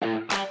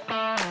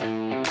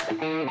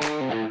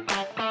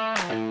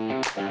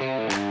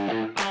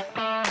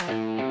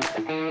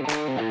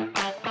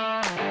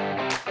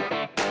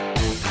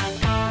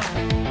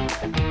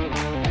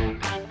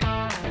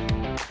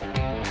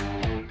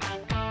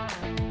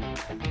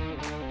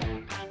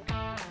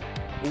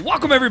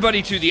Welcome,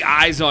 everybody, to the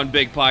Eyes on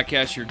Big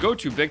podcast, your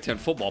go-to Big Ten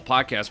football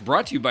podcast,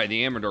 brought to you by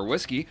the Amador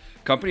Whiskey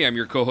Company. I'm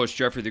your co-host,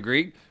 Jeffrey the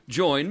Greek,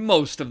 joined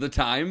most of the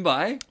time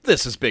by...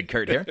 This is Big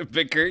Kurt here.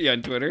 Big Kurt, you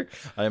on Twitter.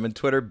 I am on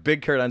Twitter,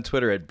 Big Kurt on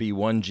Twitter at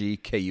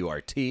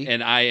B1GKURT.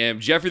 And I am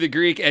Jeffrey the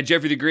Greek at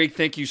Jeffrey the Greek.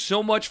 Thank you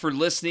so much for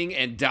listening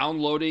and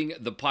downloading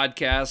the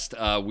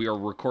podcast. We are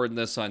recording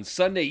this on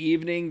Sunday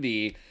evening.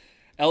 The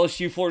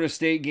LSU-Florida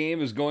State game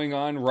is going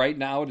on right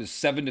now. It is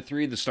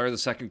 7-3, the start of the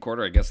second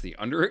quarter. I guess the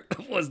under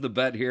was the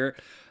bet here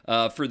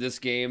for this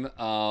game.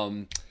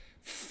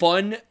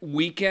 Fun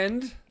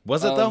weekend.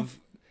 Was it, though?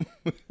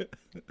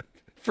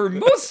 For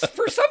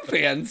some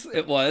fans,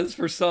 it was.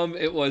 For some,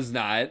 it was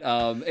not.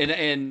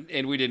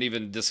 And we didn't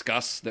even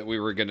discuss that we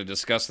were going to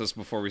discuss this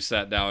before we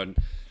sat down,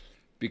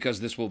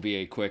 because this will be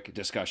a quick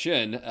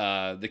discussion.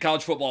 The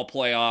college football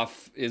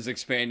playoff is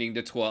expanding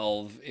to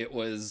 12. It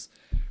was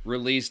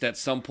released at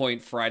some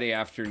point Friday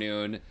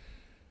afternoon.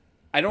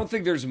 I don't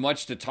think there's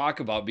much to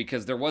talk about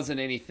because there wasn't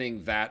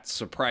anything that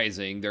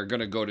surprising. They're going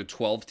to go to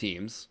 12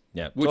 teams,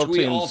 which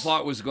we all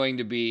thought was going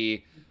to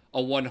be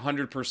a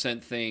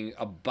 100% thing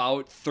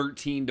about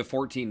 13 to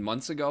 14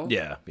 months ago.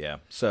 Yeah.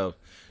 So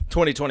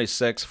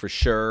 2026 for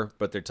sure,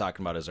 but they're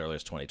talking about as early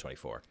as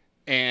 2024.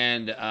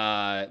 And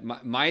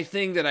my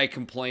thing that I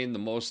complain the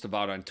most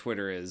about on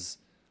Twitter is,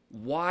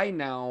 why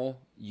now,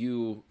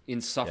 you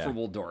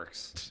insufferable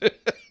dorks?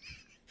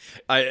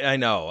 I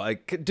know. I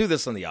could do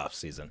this in the off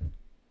season.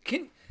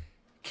 Can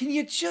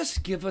you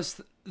just give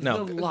us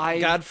the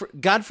live?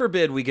 God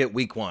forbid we get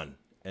week 1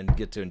 and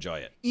get to enjoy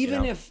it.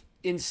 Even if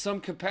in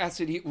some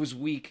capacity it was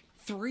week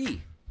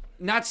 3.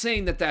 Not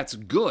saying that that's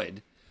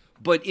good,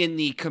 but in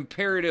the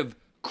comparative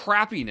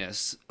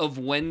crappiness of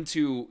when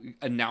to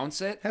announce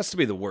it. Has to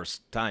be the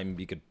worst time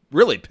you could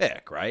really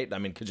pick, right? I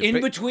mean, could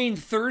you between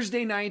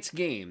Thursday night's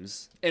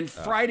games and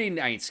Friday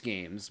night's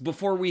games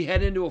before we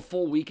head into a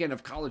full weekend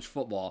of college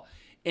football,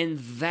 and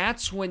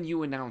that's when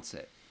you announce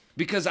it.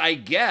 Because I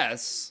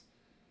guess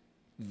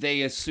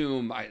they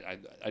assume, I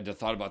just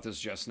thought about this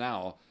just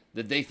now,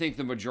 that they think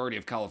the majority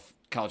of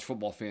college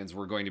football fans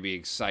were going to be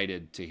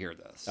excited to hear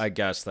this. I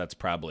guess that's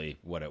probably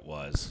what it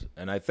was.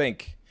 And I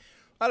think,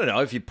 I don't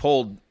know, if you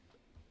polled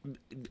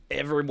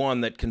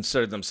everyone that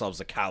considered themselves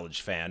a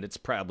college fan, it's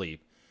got to be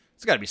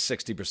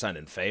 60%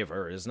 in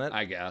favor, isn't it?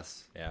 I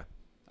guess. Yeah.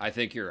 I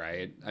think you're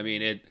right. I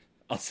mean,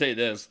 I'll say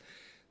this.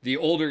 The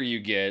older you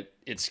get,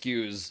 it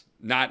skews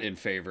not in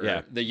favor.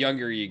 Yeah. The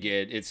younger you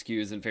get, it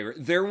skews in favor.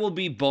 There will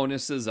be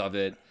bonuses of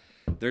it.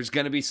 There's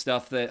going to be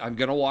stuff that I'm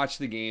going to watch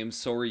the game.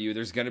 So are you.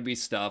 There's going to be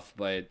stuff,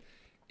 but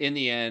in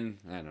the end,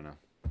 I don't know.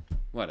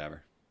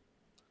 Whatever.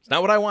 It's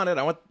not what I wanted.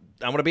 I want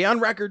to be on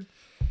record.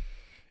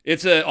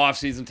 It's an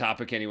off-season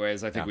topic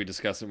anyways. I think we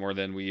discussed it more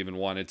than we even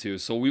wanted to.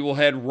 So we will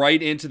head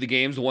right into the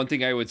games. One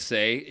thing I would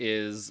say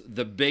is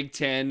the Big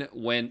Ten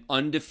went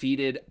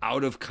undefeated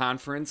out of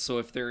conference. So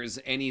if there is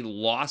any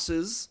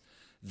losses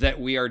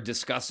that we are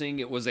discussing,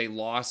 it was a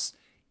loss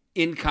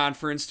in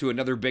conference to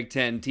another Big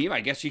Ten team. I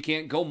guess you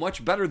can't go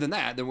much better than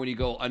that than when you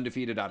go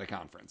undefeated out of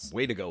conference.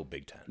 Way to go,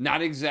 Big Ten.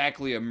 Not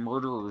exactly a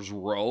murderer's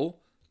row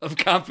of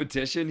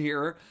competition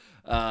here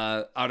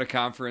out of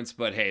conference,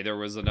 but hey, there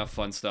was enough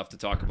fun stuff to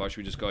talk about. Should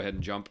we just go ahead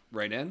and jump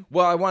right in?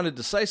 Well, I wanted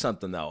to say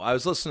something, though. I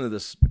was listening to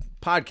this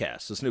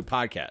new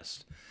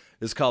podcast.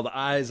 It's called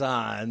Eyes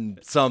on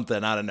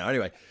something. I don't know.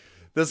 Anyway,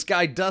 this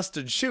guy,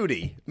 Dustin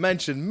Schutte,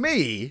 mentioned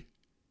me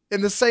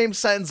in the same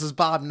sentence as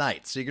Bob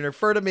Knight. So you can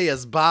refer to me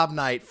as Bob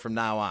Knight from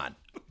now on.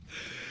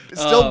 It's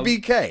still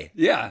BK.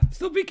 Yeah,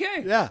 still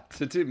BK. Yeah.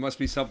 So it must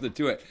be something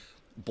to it.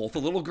 Both a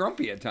little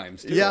grumpy at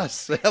times, too.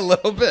 Yes, a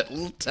little bit. A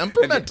little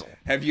temperamental.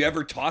 Have you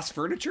ever tossed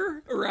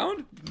furniture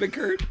around, Big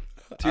Kurt?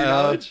 To your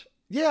knowledge?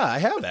 Yeah, I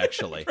have,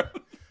 actually.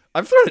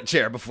 I've thrown a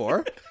chair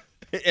before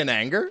in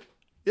anger.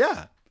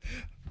 Yeah.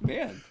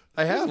 Man.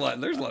 I have.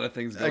 There's a lot of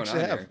things going on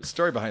I have here. a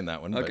story behind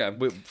that one. Okay.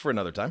 For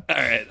another time. All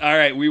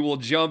right. We will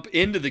jump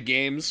into the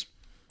games.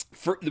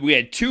 We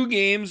had 2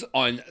 games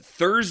on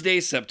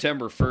Thursday,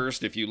 September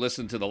 1st. If you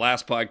listened to the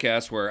last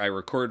podcast where I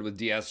recorded with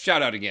DS,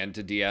 shout out again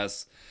to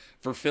DS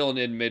for filling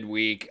in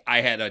midweek.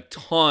 I had a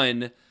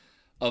ton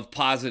of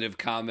positive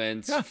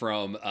comments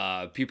from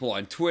people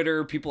on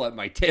Twitter, people at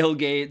my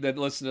tailgate that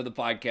listen to the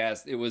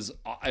podcast. It was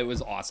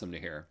awesome to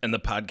hear. And the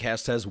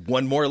podcast has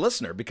one more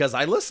listener because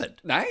I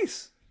listened.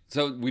 Nice.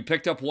 So we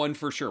picked up 1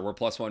 for sure. We're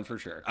 +1 for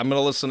sure. I'm going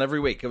to listen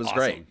every week. It was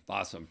great.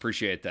 Awesome.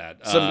 Appreciate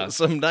that.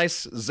 Some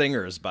nice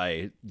zingers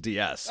by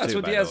DS. That's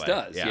what DS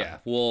does. Yeah.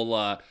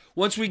 We'll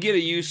once we get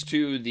used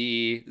to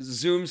the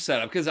Zoom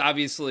setup, because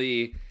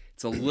obviously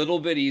it's a little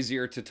bit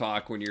easier to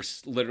talk when you're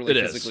literally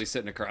physically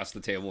sitting across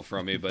the table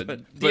from me.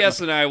 But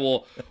DS and I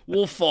will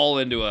fall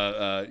into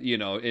a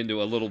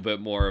little bit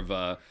more of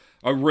a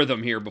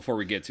rhythm here before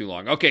we get too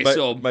long. Okay,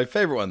 so my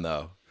favorite one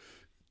though,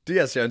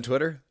 DS on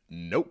Twitter.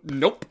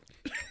 Nope.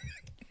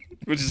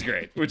 Which is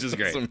great.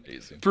 That's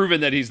amazing.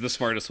 Proven that he's the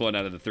smartest one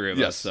out of the 3 of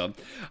us. So,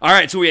 all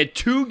right, so we had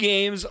 2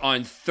 games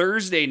on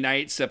Thursday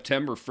night,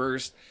 September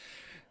 1st.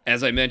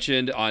 As I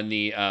mentioned on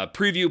the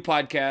preview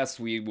podcast,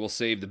 we will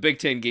save the Big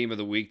Ten game of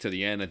the week to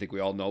the end. I think we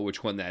all know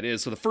which one that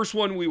is. So the first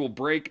one we will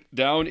break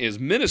down is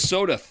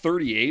Minnesota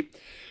 38,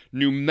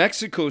 New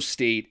Mexico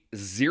State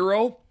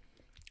 0.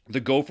 The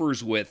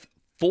Gophers with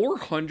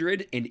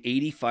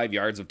 485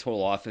 yards of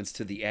total offense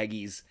to the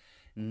Aggies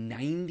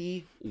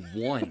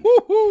 91.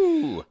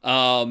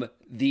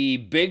 The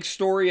big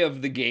story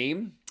of the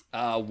game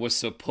was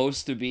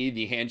supposed to be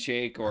the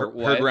handshake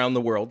heard around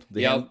the world.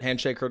 The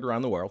handshake heard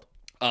around the world.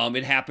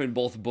 It happened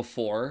both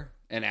before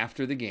and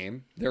after the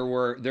game. There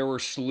were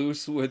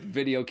sleuths with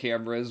video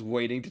cameras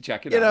waiting to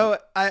check it out. You know,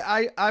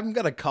 I'm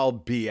gonna call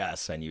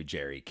BS on you,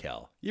 Jerry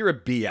Kill. You're a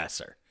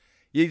BSer.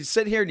 You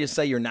sit here and you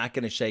say you're not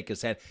gonna shake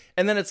his hand,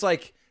 and then it's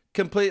like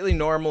completely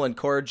normal and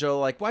cordial.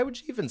 Like, why would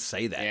you even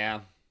say that?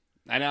 Yeah,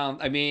 I know.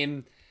 I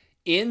mean,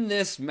 in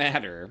this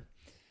matter,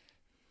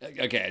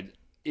 okay,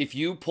 if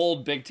you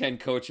polled Big Ten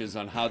coaches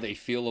on how they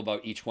feel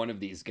about each one of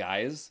these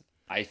guys,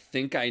 I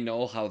think I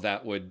know how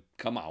that would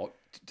come out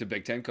to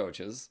Big Ten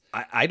coaches.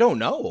 I don't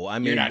know. I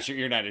mean, you're not sure.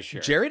 You're not as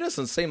sure. Jerry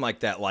doesn't seem like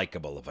that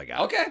likable of a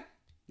guy.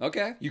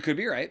 Okay, you could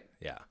be right.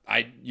 Yeah,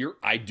 I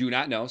do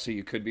not know, so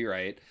you could be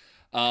right.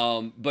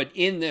 But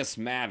in this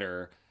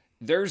matter,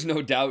 there's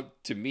no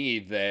doubt to me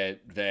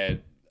that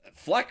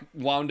Fleck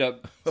wound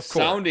up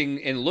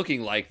sounding and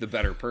looking like the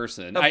better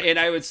person.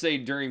 I would say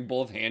during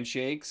both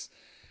handshakes,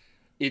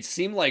 it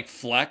seemed like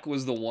Fleck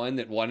was the one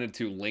that wanted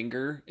to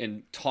linger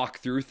and talk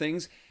through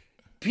things.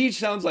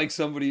 Peach seems like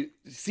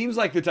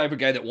the type of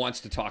guy that wants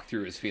to talk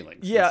through his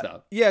feelings. Yeah, and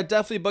stuff. Yeah,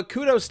 definitely. But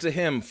kudos to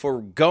him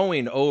for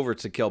going over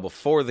to Kill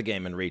before the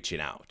game and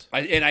reaching out.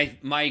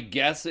 My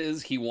guess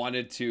is he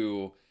wanted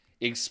to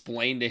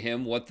explain to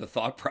him what the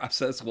thought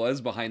process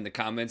was behind the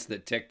comments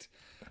that ticked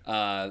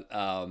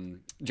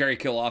Jerry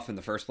Kill off in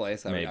the first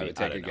place. I would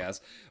take a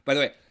guess. By the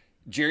way,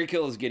 Jerry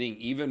Kill is getting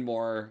even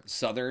more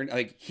Southern.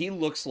 Like, he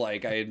looks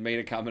like, I had made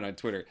a comment on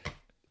Twitter,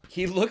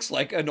 he looks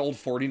like an old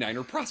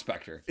 49er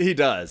prospector. He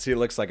does. He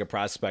looks like a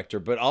prospector,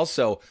 but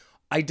also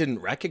I didn't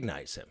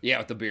recognize him. Yeah,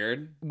 with the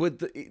beard.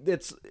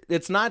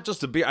 It's not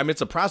just a beard. I mean,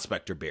 it's a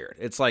prospector beard.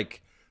 It's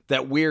like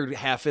that weird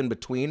half in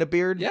between a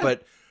beard,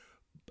 but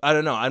I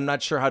don't know. I'm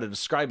not sure how to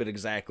describe it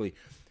exactly,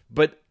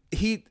 but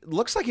he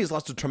looks like he's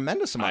lost a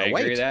tremendous amount of weight.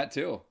 I agree that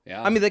too.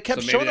 Yeah. I mean, they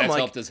kept showing him, like,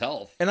 helped his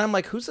health. And I'm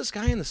like, who's this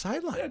guy in the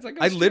sideline? Yeah,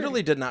 I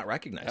literally did not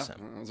recognize him.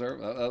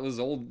 That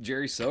was old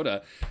Jerry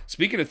Soda.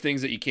 Speaking of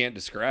things that you can't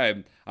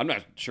describe, I'm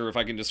not sure if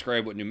I can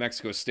describe what New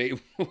Mexico State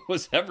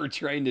was ever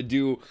trying to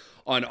do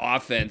on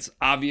offense.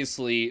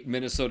 Obviously,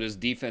 Minnesota's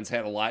defense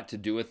had a lot to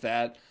do with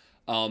that.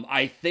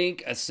 I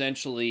think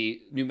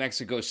essentially New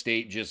Mexico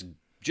State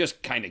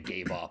just kind of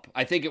gave up.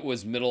 I think it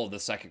was middle of the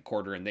second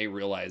quarter, and they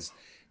realized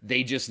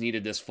they just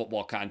needed this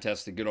football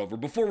contest to get over.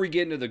 Before we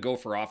get into the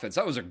Gopher offense,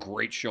 that was a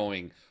great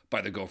showing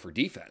by the Gopher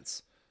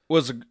defense.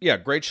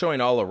 Great showing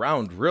all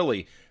around,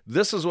 really.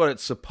 This is what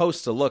it's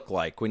supposed to look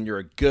like when you're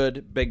a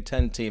good Big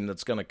Ten team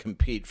that's going to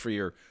compete for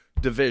your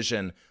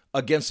division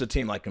against a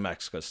team like New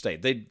Mexico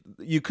State.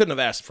 You couldn't have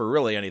asked for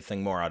really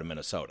anything more out of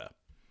Minnesota.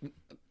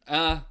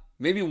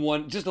 Maybe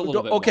one, just a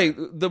little bit okay,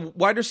 more. The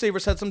wide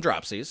receivers had some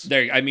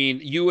dropsies. I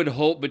mean, you would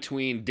hope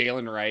between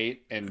Dalen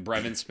Wright and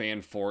Brevin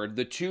Spanford,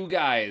 the two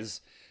guys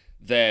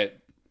that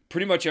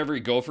pretty much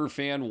every Gopher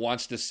fan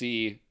wants to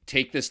see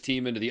take this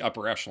team into the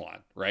upper echelon,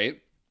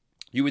 right?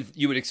 You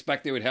would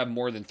expect they would have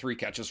more than 3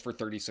 catches for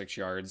 36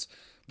 yards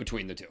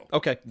between the two.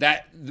 Okay.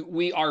 That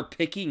we are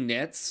picking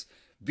nits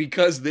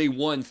because they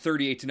won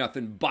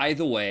 38-0. By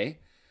the way,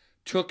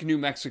 took New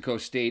Mexico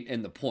State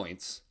in the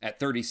points at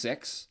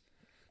 36.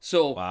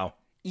 So wow.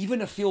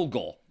 Even a field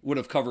goal would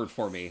have covered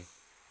for me.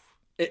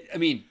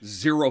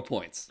 0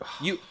 points.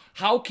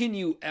 How can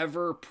you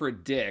ever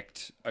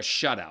predict a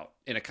shutout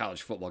in a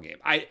college football game?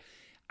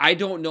 I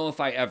don't know if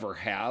I ever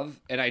have,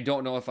 and I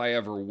don't know if I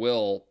ever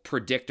will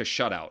predict a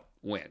shutout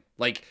win.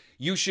 Like,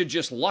 you should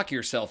just luck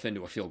yourself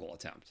into a field goal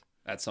attempt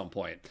at some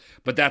point.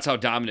 But that's how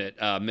dominant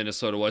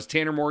Minnesota was.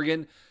 Tanner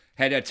Morgan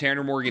had a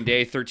Tanner Morgan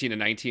day,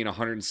 13-19,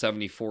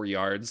 174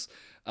 yards.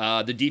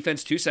 The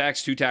defense, 2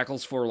 sacks, 2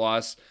 tackles for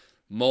loss.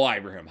 Mo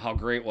Ibrahim, how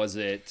great was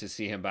it to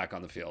see him back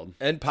on the field?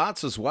 And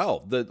Potts as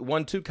well. The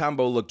 1-2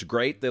 combo looked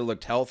great. They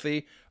looked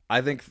healthy. I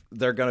think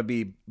they're going to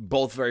be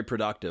both very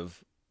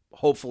productive,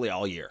 hopefully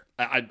all year.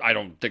 I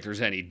don't think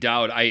there's any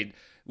doubt.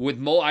 With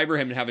Mo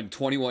Ibrahim having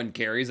 21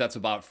 carries, that's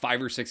about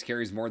 5 or 6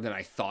 carries more than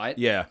I thought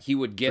he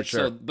would get. For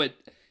sure. But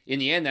in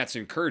the end, that's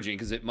encouraging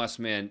because it must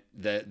mean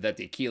that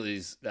the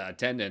Achilles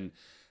tendon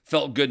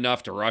felt good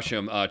enough to rush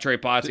him. Trey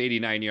Potts,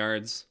 89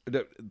 yards.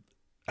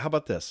 How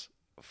about this?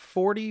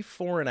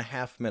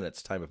 44.5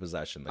 minutes time of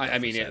possession.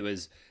 It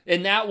was,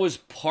 and that was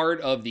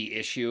part of the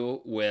issue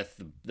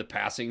with the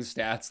passing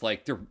stats.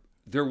 Like,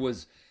 there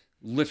was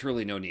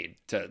literally no need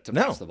to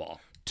pass the ball.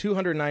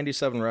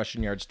 297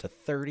 rushing yards to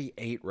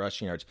 38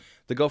 rushing yards.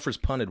 The Gophers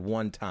punted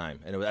 1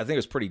 time, and I think it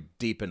was pretty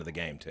deep into the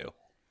game too.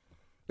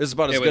 This is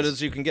about as good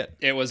as you can get.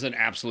 It was an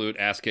absolute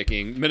ass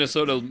kicking.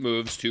 Minnesota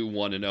moves to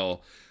 1-0.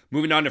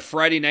 Moving on to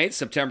Friday night,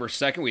 September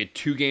 2nd. We had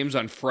 2 games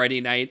on Friday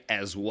night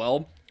as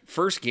well.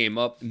 First game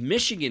up,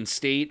 Michigan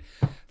State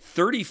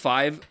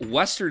 35,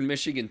 Western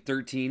Michigan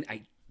 13.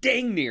 I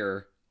dang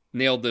near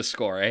nailed this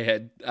score.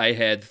 I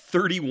had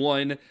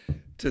 31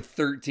 to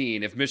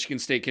 13. If Michigan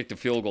State kicked a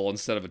field goal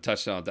instead of a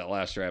touchdown at that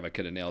last drive, I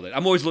could have nailed it.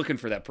 I'm always looking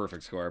for that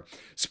perfect score.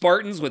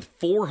 Spartans with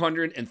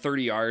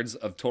 430 yards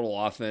of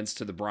total offense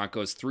to the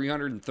Broncos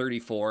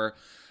 334.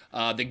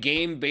 The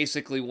game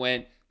basically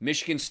went,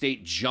 Michigan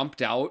State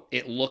jumped out.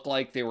 It looked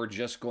like they were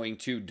just going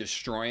to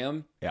destroy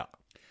them. Yeah.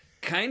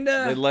 Kind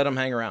of. They let them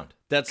hang around.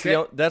 That's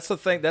the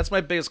thing. That's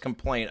my biggest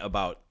complaint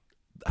about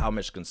how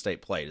Michigan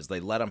State played, is they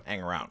let them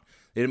hang around.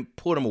 They didn't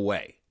put them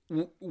away.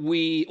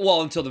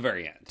 Until the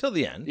very end. Till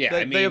the end.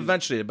 Yeah, they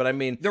eventually did, but I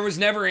mean, there was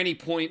never any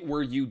point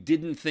where you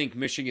didn't think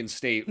Michigan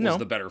State was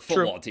the better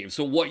football team.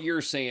 So what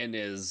you're saying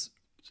is,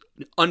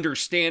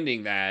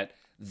 understanding that,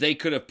 they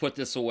could have put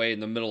this away in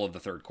the middle of the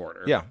third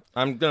quarter. Yeah,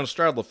 I'm going to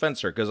straddle the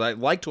fence here because I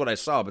liked what I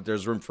saw, but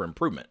there's room for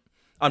improvement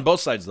on both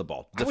sides of the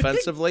ball.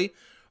 Defensively,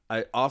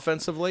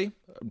 offensively,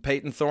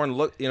 Peyton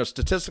Thorne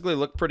statistically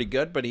looked pretty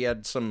good, but he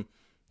had some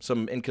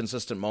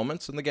inconsistent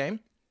moments in the game.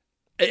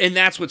 And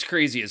that's what's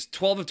crazy is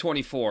 12 of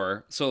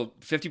 24, so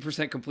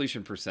 50%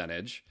 completion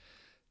percentage,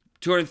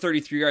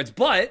 233 yards,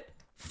 but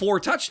 4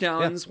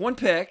 touchdowns, 1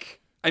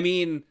 pick. I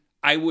mean,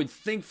 I would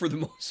think for the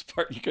most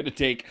part you're going to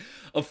take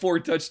a 4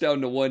 touchdown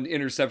to 1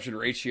 interception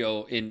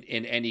ratio in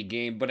any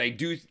game. But I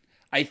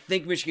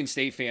think Michigan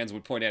State fans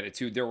would point at it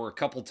too. There were a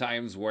couple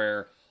times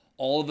where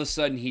all of a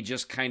sudden he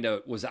just kind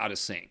of was out of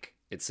sync,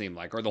 it seemed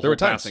like, or the whole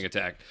passing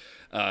attack.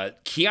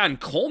 Keon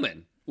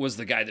Coleman was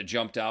the guy that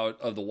jumped out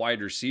of the wide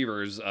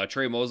receivers.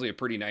 Trey Mosley, a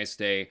pretty nice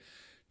day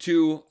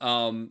too.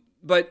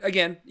 But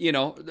again,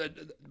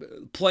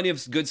 plenty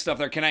of good stuff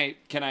there. Can I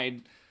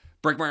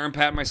break my arm,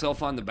 pat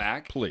myself on the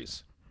back?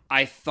 Please.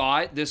 I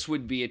thought this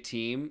would be a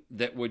team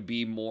that would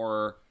be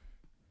more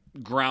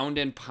ground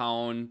and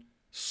pound,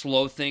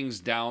 slow things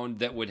down,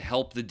 that would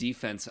help the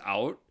defense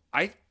out.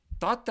 I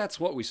thought that's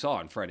what we saw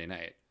on Friday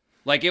night.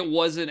 Like, it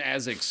wasn't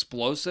as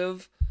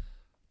explosive,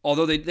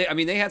 although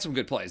they had some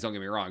good plays, don't get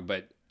me wrong,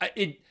 but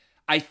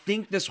I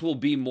think this will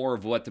be more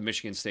of what the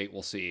Michigan State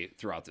will see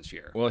throughout this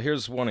year. Well,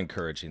 here's one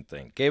encouraging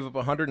thing. Gave up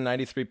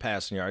 193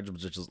 passing yards,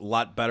 which is a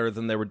lot better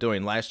than they were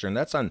doing last year, and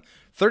that's on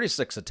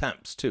 36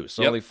 attempts, too.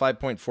 So only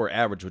 5.4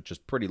 average, which is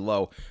pretty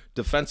low.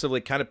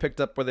 Defensively, kind of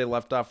picked up where they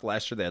left off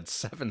last year. They had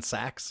 7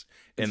 sacks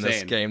in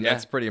this game. Yeah.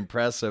 That's pretty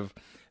impressive.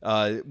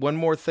 One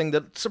more thing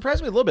that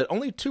surprised me a little bit,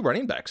 only 2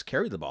 running backs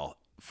carried the ball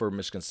for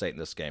Michigan State in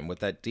this game. With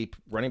that deep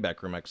running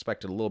back room, I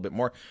expected a little bit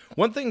more.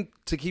 One thing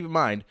to keep in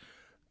mind,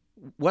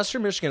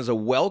 Western Michigan is a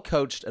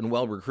well-coached and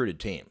well-recruited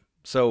team.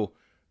 So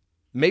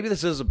maybe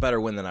this is a better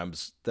win than I'm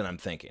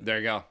thinking. There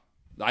you go.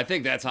 I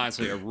think that's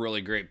honestly a really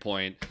great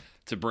point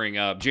to bring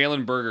up.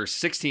 Jalen Berger,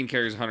 16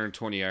 carries,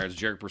 120 yards.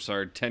 Jarek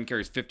Broussard, 10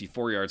 carries,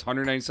 54 yards,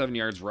 197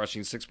 yards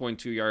rushing,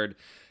 6.2 yard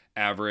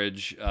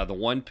average. The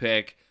 1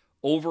 pick.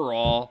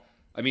 Overall,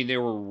 I mean,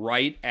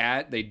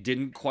 they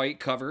didn't quite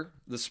cover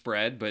the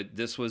spread, but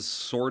this was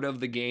sort of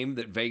the game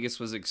that Vegas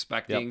was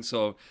expecting. Yep.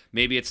 So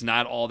maybe it's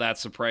not all that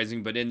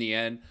surprising, but in the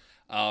end,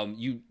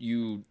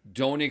 you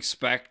don't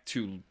expect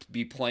to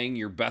be playing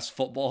your best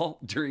football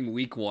during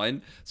week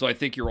 1. So I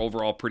think you're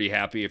overall pretty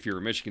happy if you're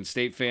a Michigan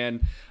State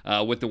fan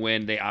with the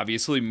win. They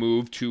obviously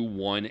moved to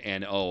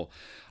 1-0. All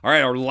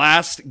right, our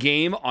last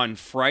game on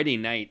Friday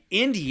night,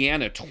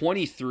 Indiana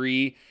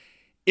 23,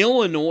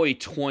 Illinois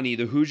 20.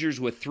 The Hoosiers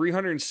with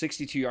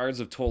 362 yards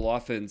of total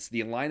offense.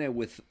 The Illini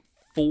with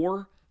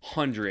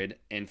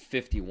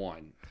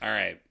 451. All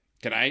right.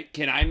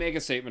 Can I make a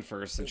statement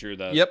first, since you're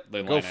the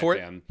Illini go for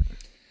fan?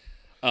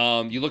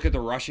 You look at the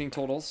rushing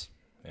totals.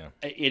 Yeah.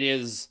 It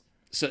is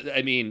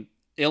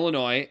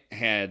Illinois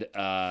had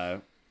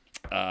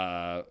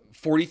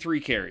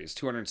 43 carries,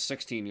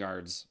 216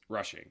 yards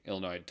rushing.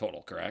 Illinois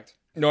total, correct?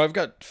 No, I've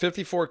got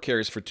 54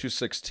 carries for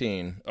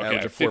 216,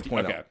 average of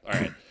 4.0. Okay, all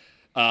right.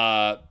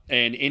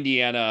 And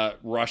Indiana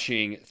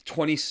rushing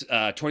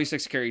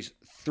 26 carries,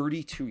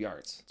 32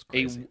 yards. That's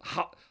crazy.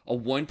 A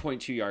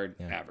 1.2 yard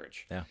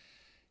average. Yeah.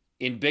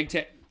 In Big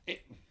Ten,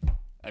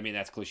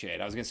 that's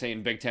cliched. I was going to say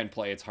in Big Ten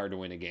play, it's hard to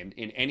win a game.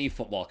 In any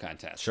football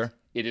contest, sure,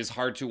 it is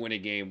hard to win a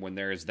game when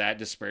there is that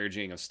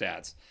disparaging of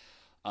stats.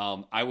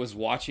 I was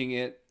watching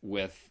it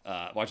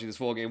watching this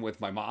full game with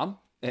my mom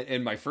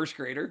and my first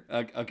grader.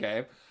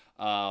 Okay.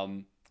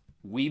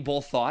 We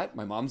both thought,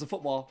 my mom's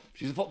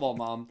she's a football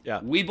mom.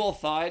 Yeah. We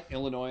both thought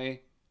Illinois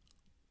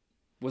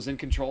was in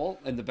control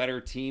and the better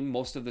team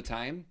most of the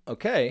time.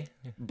 Okay.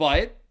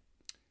 But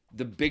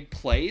the big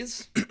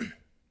plays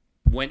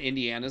went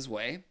Indiana's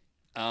way.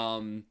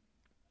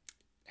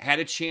 Had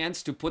a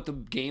chance to put the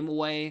game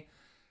away.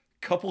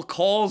 Couple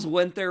calls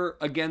went there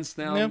against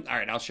them. Yep. All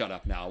right, I'll shut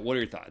up now. What are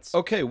your thoughts?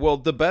 Okay, well,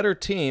 the better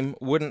team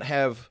wouldn't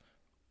have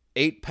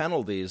 8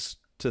 penalties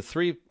to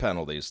 3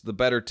 penalties. The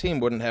better team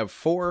wouldn't have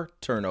 4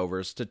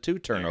 turnovers to 2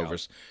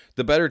 turnovers.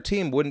 The better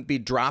team wouldn't be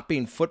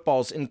dropping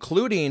footballs,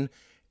 including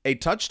a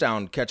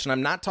touchdown catch. And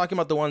I'm not talking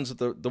about the one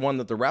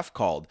that the ref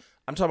called.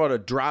 I'm talking about a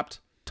dropped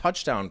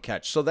touchdown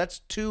catch. So that's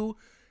 2.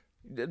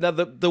 Now,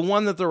 the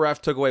one that the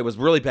ref took away was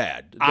really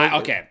bad.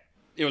 Okay.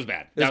 It was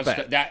bad. It was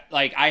bad. That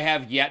like I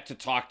have yet to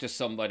talk to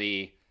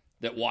somebody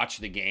that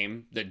watched the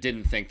game that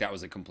didn't think that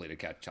was a completed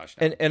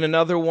touchdown. And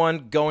another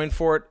one going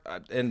for it,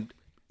 and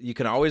you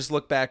can always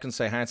look back and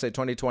say hindsight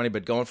 2020,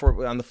 but going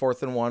for it on the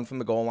 4th and 1 from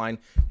the goal line,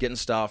 getting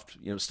stuffed.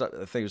 I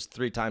think it was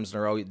 3 times in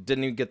a row. He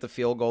didn't even get the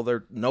field goal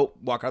there. Nope,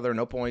 walk out there,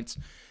 no points.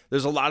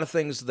 There's a lot of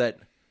things that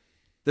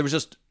there was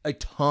just a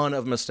ton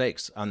of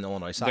mistakes on the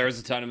Illinois side. There was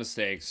a ton of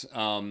mistakes.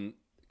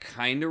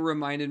 Kind of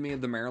reminded me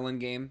of the Maryland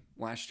game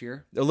last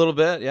year. A little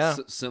bit, yeah.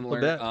 Similar.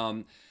 A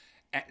little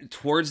bit.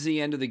 Towards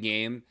the end of the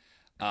game,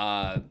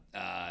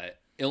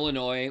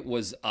 Illinois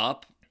was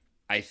up.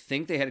 I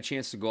think they had a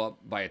chance to go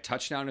up by a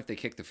touchdown if they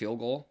kicked the field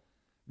goal.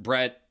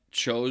 Beetle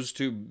chose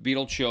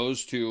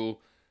to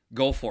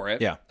go for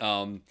it. Yeah.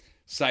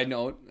 Side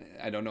note,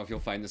 I don't know if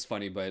you'll find this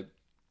funny, but,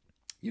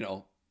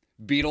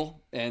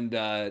 Beetle and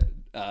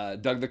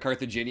Doug the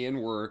Carthaginian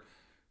were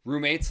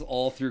roommates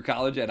all through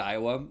college at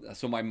Iowa.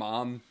 So my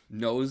mom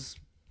knows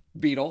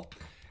Beetle.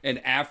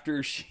 And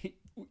after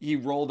he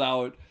rolled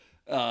out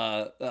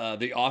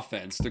the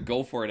offense to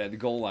go for it at the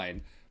goal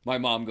line, my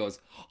mom goes,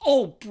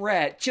 "Oh,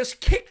 Brett,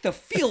 just kick the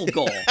field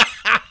goal."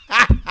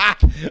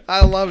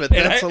 I love it.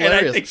 That's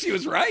hilarious. And I think she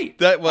was right.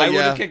 I would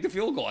have kicked the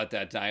field goal at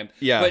that time.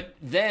 Yeah. But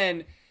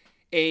then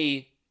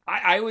I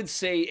would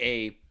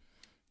say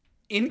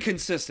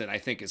inconsistent, I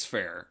think is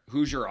fair.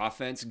 Hoosier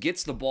offense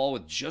gets the ball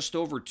with just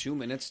over 2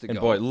 minutes to go. And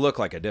boy, look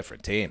like a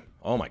different team.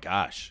 Oh my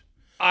gosh.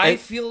 I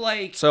feel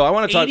like so I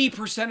want to talk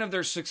 80% of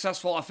their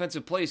successful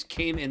offensive plays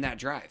came in that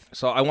drive.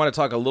 So I want to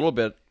talk a little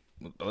bit.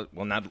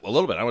 Well, not a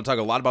little bit. I want to talk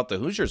a lot about the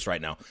Hoosiers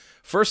right now.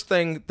 First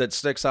thing that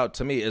sticks out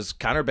to me is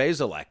Connor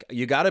Bazelak.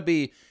 You got to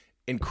be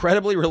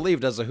incredibly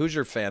relieved as a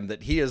Hoosier fan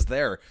that he is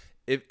there.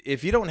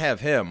 If you don't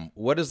have him,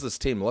 what does this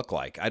team look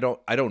like? I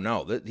don't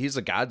know. He's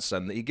a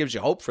godsend. He gives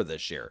you hope for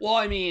this year. Well,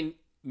 I mean,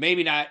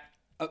 maybe not.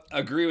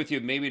 Agree with you.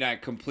 Maybe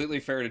not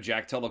completely fair to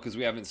Jack Tuttle because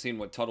we haven't seen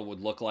what Tuttle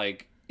would look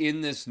like in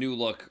this new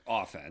look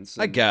offense.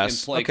 I guess.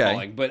 And play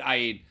calling, but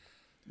I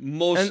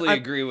mostly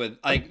agree with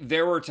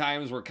there were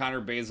times where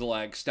Connor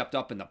Bazelak stepped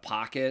up in the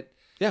pocket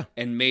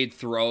and made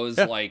throws.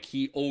 Like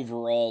he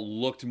overall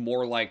looked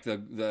more like the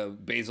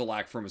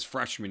Bazelak from his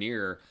freshman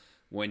year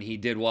when he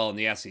did well in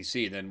the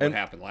SEC than what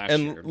happened last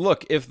year. And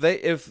look, if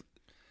the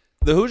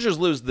Hoosiers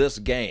lose this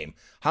game,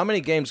 how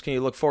many games can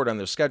you look forward on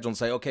their schedule and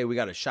say, okay, we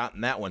got a shot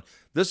in that one?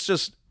 This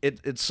just it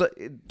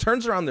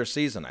turns around their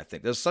season. I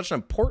think there's such an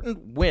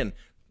important win.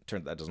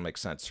 That doesn't make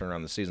sense. Turn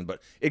around the season,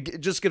 but it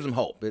just gives them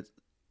hope.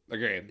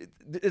 Agreed.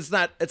 It's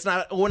not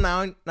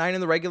 0-9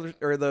 in the regular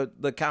or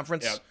the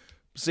conference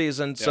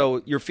season,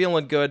 so you're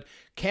feeling good.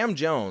 Cam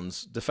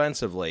Jones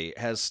defensively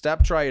has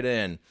stepped right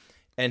in,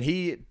 and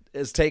he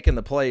is taking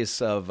the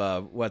place of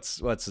what's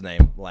his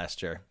name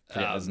last year?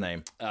 His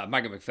name,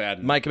 Micah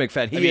McFadden. Micah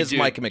McFadden. He is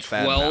Micah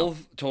McFadden. 12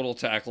 now. Total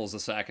tackles, a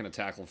sack, and a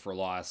tackle for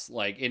loss.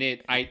 Like in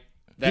it,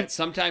 that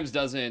sometimes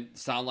doesn't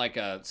sound like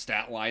a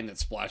stat line that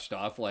splashed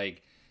off.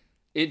 Like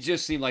it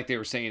just seemed like they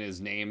were saying his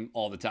name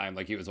all the time,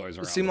 like he was always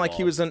around. It seemed like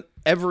he was in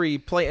every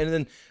play, and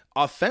then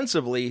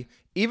offensively,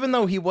 even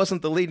though he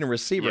wasn't the leading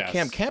receiver,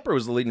 Cam Camper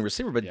was the leading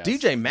receiver, but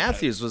DJ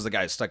Matthews was the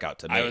guy who stuck out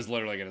to me. I was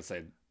literally going to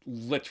say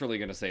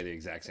the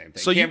exact same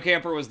thing. So Cam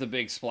Camper was the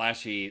big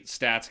splashy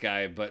stats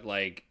guy, but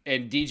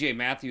and DJ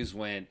Matthews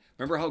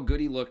remember how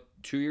good he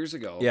looked 2 years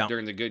ago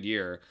during the good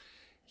year?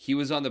 He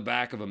was on the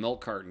back of a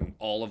milk carton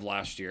all of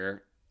last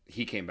year.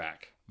 He came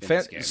back.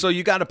 So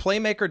you got a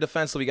playmaker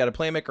defensively, you got a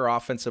playmaker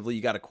offensively,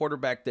 you got a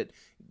quarterback that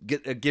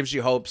gives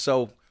you hope.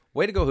 So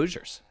way to go,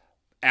 Hoosiers.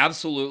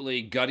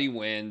 Absolutely gutty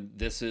win.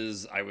 This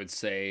is, I would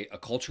say, a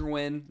culture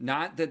win.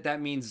 Not that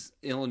means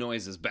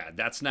Illinois is bad.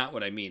 That's not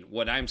what I mean.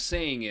 What I'm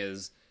saying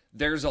is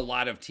there's a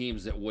lot of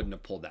teams that wouldn't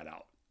have pulled that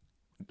out.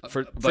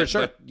 For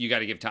sure. But you got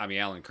to give Tommy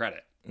Allen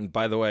credit. And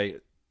by the way,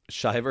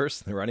 Shivers,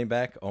 the running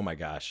back, oh my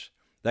gosh.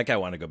 That guy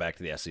wanted to go back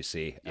to the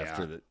SEC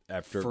after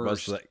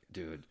most of that.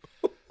 Dude,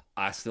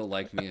 I still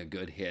like me a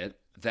good hit.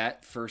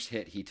 That first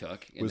hit he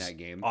took in that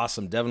game.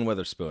 Awesome. Devin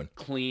Witherspoon.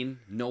 Clean,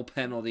 no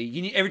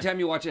penalty. Every time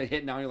you watch a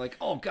hit now, you're like,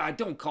 oh, God,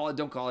 don't call it.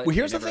 Well,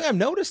 here's the thing I've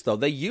noticed, though.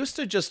 They used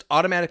to just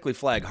automatically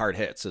flag hard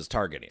hits as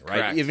targeting, right?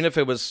 Correct. Even if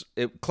it was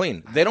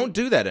clean. They don't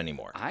do that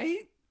anymore.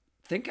 I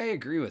think I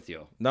agree with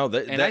you. No,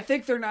 I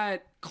think they're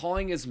not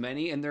calling as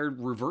many, and they're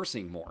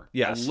reversing more.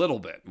 Yes. A little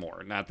bit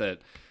more. Not that,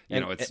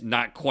 it's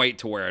not quite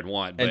to where I'd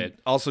want. But and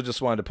also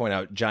just wanted to point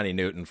out Johnny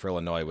Newton for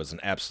Illinois was an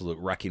absolute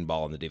wrecking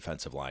ball on the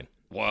defensive line.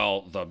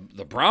 Well,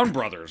 the Brown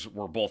brothers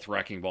were both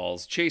wrecking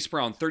balls. Chase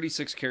Brown,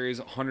 36 carries,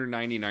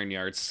 199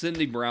 yards.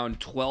 Cindy Brown,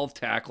 12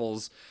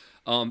 tackles.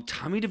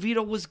 Tommy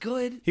DeVito was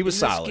good. He was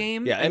solid. This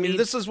game. Yeah, I mean,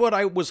 this is what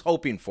I was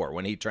hoping for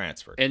when he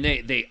transferred. And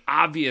they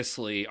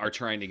obviously are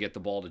trying to get the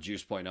ball to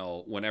Juice Point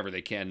 .0 whenever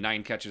they can.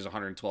 9 catches,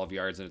 112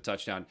 yards, and a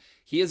touchdown.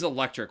 He is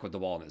electric with the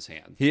ball in his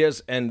hand. He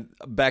is. And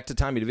back to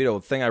Tommy DeVito,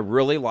 the thing I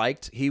really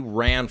liked, he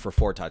ran for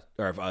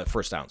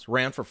first downs.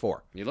 Ran for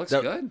 4. He looks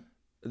good.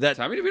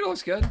 Tommy DeVito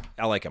looks good.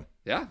 I like him.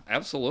 Yeah,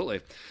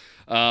 absolutely.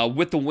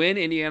 With the win,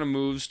 Indiana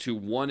moves to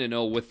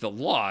 1-0. With the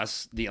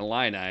loss, the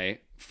Illini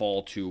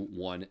fall to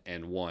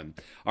 1-1.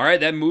 All right,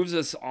 that moves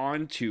us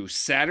on to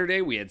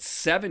Saturday. We had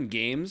 7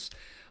 games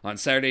on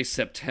Saturday,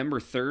 September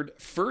 3rd.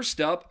 First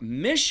up,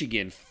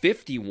 Michigan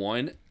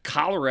 51,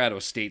 Colorado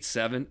State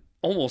 7.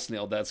 Almost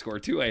nailed that score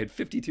too. I had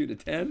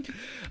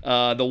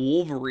 52-10. The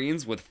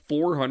Wolverines with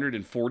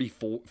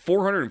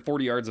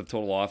 440 yards of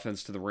total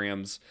offense to the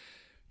Rams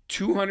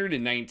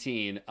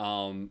 219.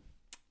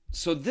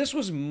 So this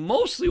was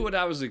mostly what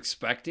I was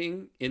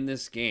expecting in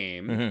this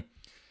game.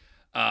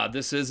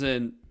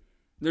 Mm-hmm.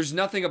 There's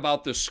nothing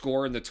about the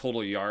score and the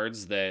total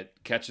yards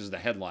that catches the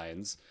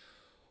headlines.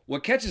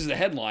 What catches the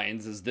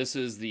headlines is this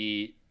is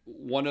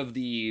one of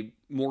the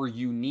more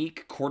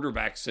unique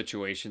quarterback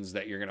situations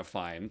that you're going to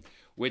find,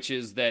 which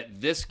is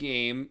that this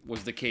game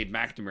was the Cade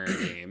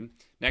McNamara game.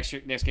 Next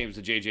game is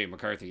the J.J.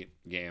 McCarthy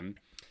game.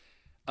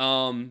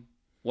 Won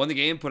the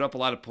game, put up a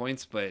lot of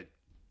points, but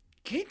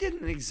Cade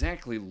didn't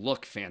exactly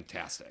look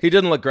fantastic. He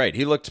didn't look great.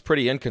 He looked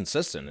pretty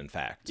inconsistent, in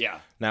fact. Yeah.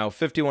 Now,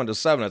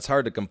 51-7, it's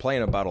hard to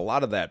complain about a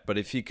lot of that, but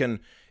if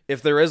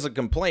there is a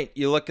complaint,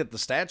 you look at the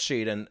stat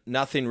sheet and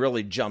nothing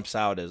really jumps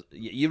out. As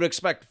you'd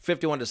expect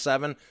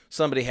 51-7,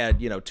 somebody had,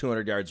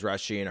 200 yards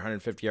rushing,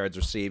 150 yards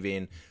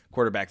receiving,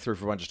 quarterback threw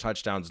for a bunch of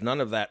touchdowns.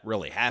 None of that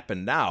really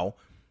happened now.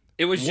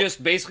 It was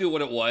just basically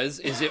what it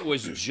was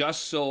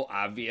just so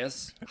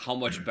obvious how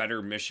much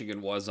better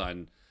Michigan was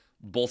on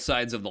both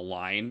sides of the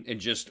line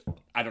and just,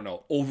 I don't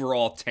know,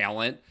 overall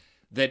talent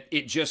that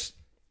it just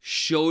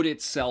showed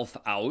itself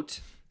out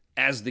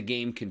as the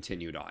game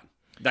continued on.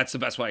 That's the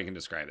best way I can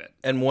describe it.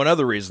 And one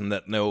other reason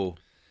that no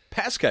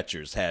pass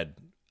catchers had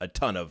a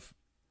ton of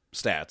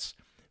stats,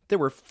 there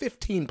were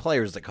 15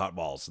 players that caught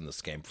balls in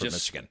this game for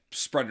Michigan.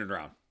 Spread it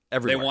around.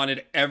 Everywhere.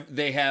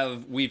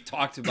 We've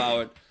talked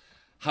about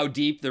how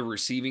deep the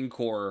receiving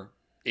core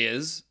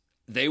is.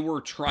 They were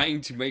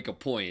trying to make a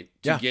point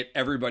to get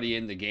everybody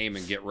in the game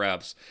and get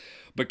reps.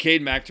 But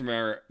Cade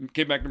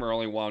McNamara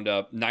only wound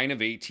up 9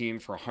 of 18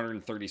 for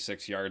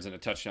 136 yards and a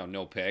touchdown,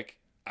 no pick.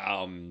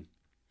 I don't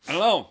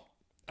know.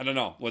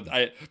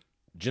 Did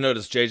you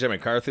notice J.J.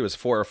 McCarthy was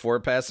 4 of 4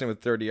 passing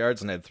with 30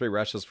 yards and had 3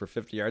 rushes for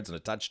 50 yards and a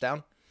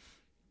touchdown?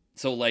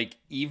 So,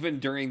 even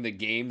during the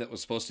game that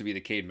was supposed to be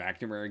the Cade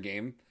McNamara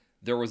game,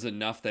 there was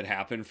enough that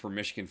happened for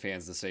Michigan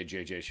fans to say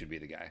J.J. should be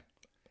the guy.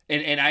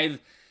 And I've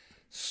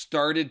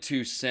started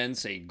to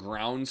sense a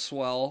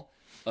groundswell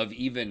of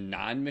even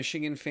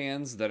non-Michigan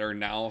fans that are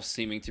now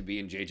seeming to be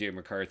in J.J.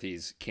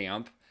 McCarthy's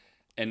camp.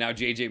 And now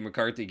J.J.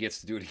 McCarthy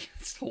gets to do it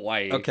against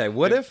Hawaii. Okay,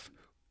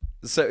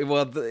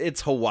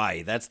 it's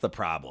Hawaii. That's the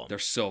problem. They're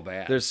so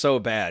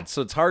bad.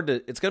 So it's going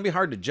to be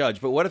hard to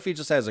judge. But what if he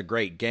just has a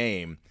great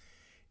game?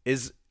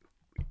 It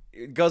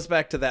goes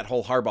back to that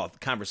whole Harbaugh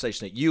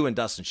conversation that you and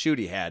Dustin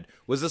Schutte had.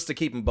 Was this to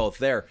keep them both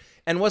there?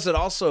 And was it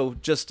also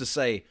just to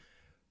say,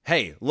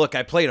 hey, look,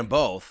 I played them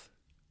both,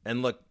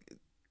 and look,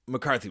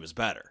 McCarthy was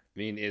better? I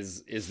mean,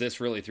 is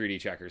this really 3D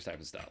checkers type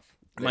of stuff?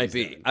 Might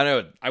be. I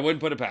know. I wouldn't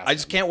put it past I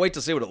just can't wait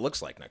to see what it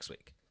looks like next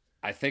week.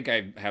 I think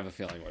I have a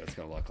feeling what it's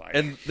going to look like.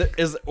 And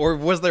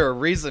was there a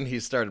reason he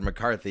started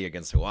McCarthy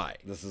against Hawaii?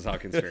 This is how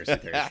conspiracy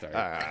theories start.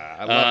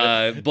 I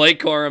love it.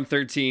 Blake Corum,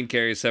 13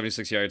 carries,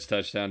 76 yards,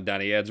 touchdown.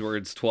 Donnie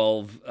Edwards,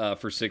 12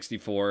 for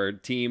 64.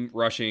 Team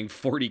rushing,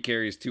 40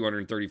 carries,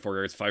 234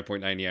 yards,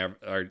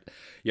 5.9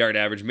 yard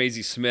average.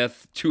 Maisie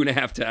Smith,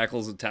 2.5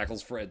 tackles and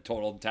tackles for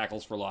total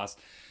tackles for loss.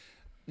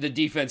 The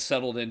defense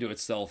settled into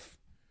itself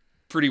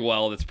pretty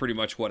well. That's pretty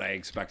much what I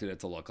expected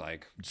it to look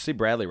like. Did you see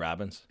Bradley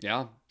Robbins?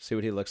 Yeah. See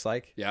what he looks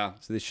like? Yeah.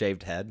 See the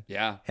shaved head?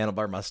 Yeah.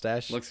 Handlebar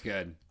mustache? Looks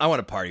good. I want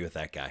to party with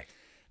that guy.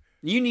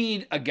 You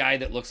need a guy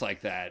that looks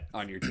like that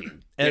on your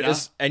team.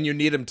 And you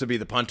need him to be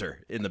the punter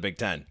in the Big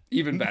Ten.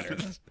 Even better.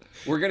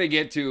 We're gonna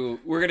get to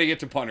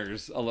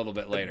punters a little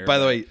bit later. By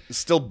the way,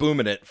 still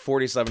booming it,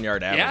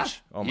 47-yard average. Yeah.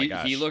 Oh my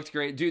gosh. He looked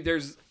great. Dude,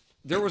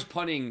 there was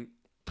punting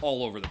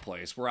all over the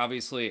place.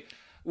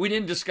 We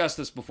didn't discuss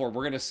this before.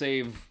 We're gonna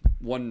save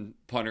one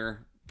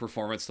punter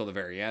performance till the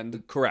very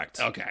end. Correct.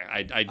 Okay.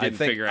 I didn't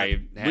figure I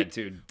had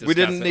to discuss we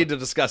didn't need to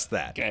discuss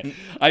that. Okay.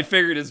 I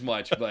figured as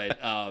much, but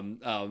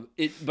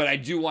but I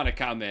do want to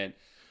comment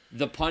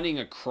the punting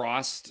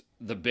across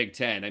the Big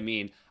Ten. I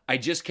mean, I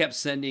just kept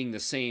sending the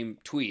same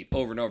tweet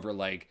over and over,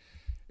 like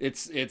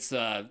it's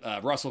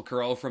Russell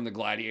Crowe from The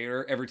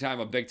Gladiator. Every time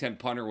a Big Ten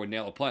punter would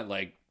nail a punt,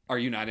 like, are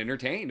you not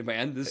entertained,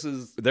 man?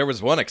 There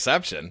was one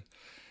exception.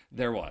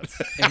 There was,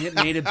 and it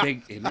made a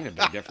big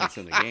difference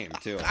in the game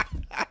too.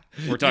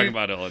 We're talking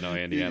about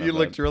Illinois, Indiana. You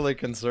looked really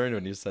concerned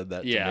when you said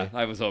that. Yeah, to me.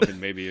 I was hoping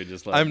maybe you'd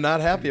just. I'm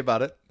not happy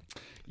about it.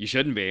 You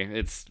shouldn't be.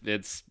 It's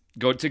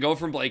go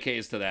from Blake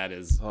Hayes to that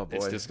is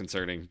it's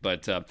disconcerting.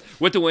 But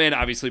with the win,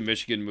 obviously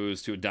Michigan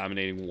moves to a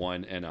dominating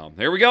 1-0.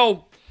 There we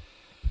go.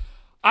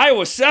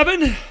 Iowa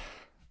 7,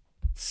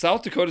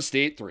 South Dakota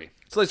State 3.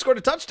 So they scored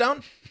a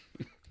touchdown.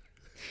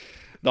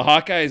 The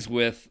Hawkeyes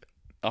with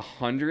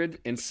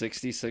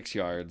 166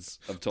 yards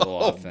of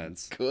total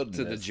offense goodness.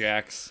 to the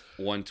Jacks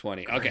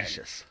 120. Okay,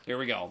 here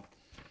we go.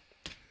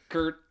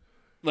 Kurt,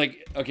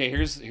 like, okay,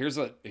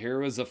 here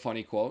was a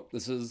funny quote.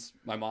 This is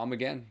my mom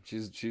again. She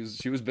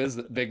was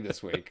big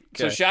this week.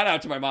 So Okay. shout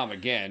out to my mom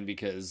again,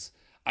 because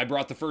I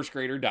brought the first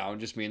grader down,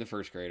 just me and the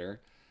first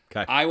grader.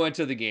 Okay. I went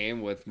to the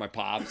game with my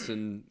pops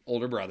and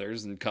older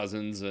brothers and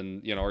cousins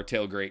and, our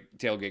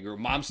tailgate group.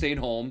 Mom stayed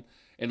home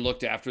and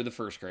looked after the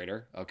first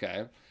grader.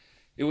 Okay.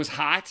 It was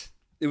hot.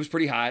 It was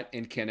pretty hot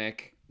in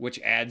Kinnick, which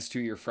adds to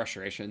your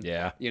frustration.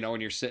 Yeah. When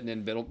you're sitting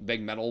in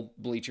big metal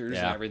bleachers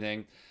and Yeah.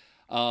 everything.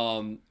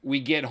 We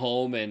get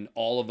home and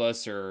all of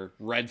us are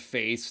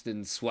red-faced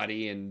and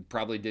sweaty and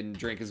probably didn't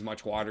drink as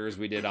much water as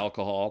we did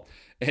alcohol.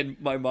 And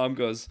my mom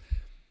goes,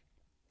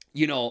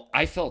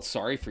 I felt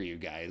sorry for you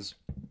guys.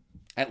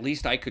 At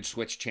least I could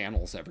switch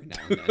channels every now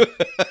and then.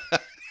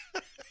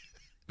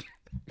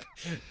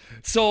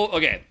 So,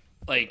 okay,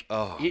 like,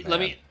 let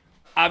me,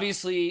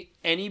 obviously,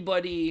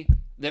 anybody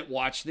that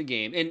watched the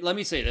game, and let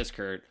me say this,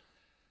 Kurt,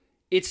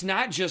 it's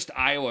not just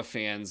Iowa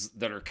fans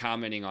that are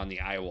commenting on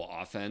the Iowa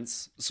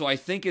offense. So I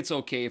think it's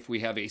okay if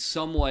we have a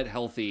somewhat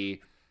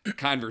healthy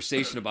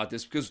conversation about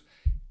this, because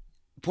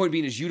point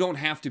being is you don't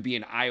have to be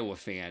an Iowa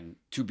fan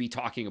to be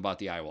talking about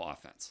the Iowa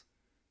offense.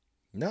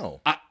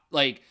 No.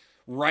 Like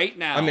right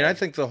now. I mean, I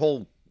think the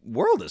whole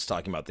world is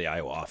talking about the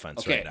Iowa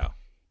offense right now.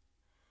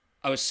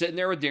 I was sitting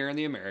there with Darren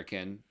the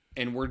American,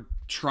 and we're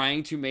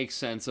trying to make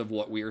sense of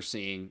what we are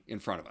seeing in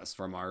front of us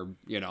from our,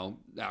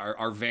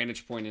 our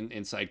vantage point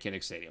inside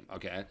Kinnick Stadium.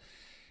 Okay.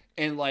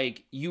 And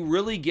like, you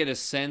really get a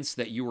sense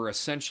that you were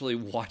essentially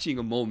watching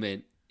a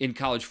moment in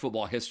college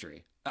football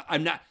history. I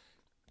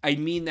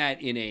mean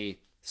that in a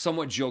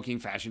somewhat joking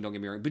fashion. Don't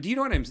get me wrong, but do you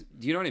know what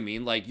I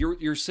mean? Like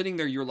you're sitting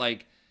there,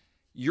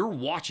 you're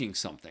watching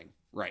something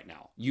right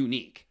now,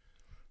 unique.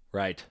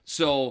 Right.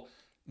 So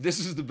this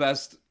is the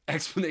best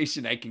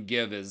explanation I can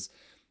give is,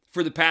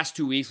 for the past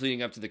 2 weeks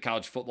leading up to the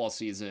college football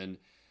season,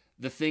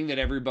 the thing that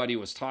everybody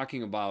was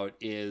talking about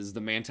is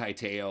the Manti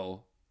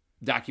Te'o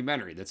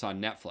documentary that's on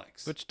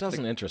Netflix. Which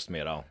doesn't interest me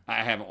at all.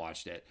 I haven't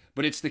watched it,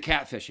 but it's the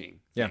catfishing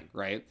Yeah. thing,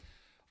 right?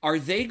 Are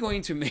they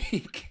going to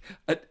make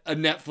a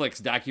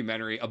Netflix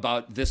documentary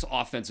about this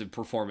offensive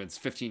performance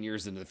 15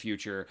 years into the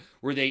future,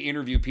 where they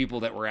interview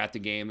people that were at the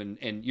game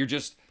and you're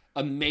just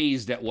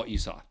amazed at what you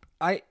saw?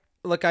 I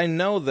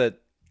know that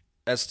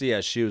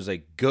SDSU is a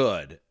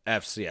good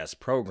FCS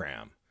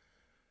program,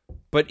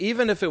 but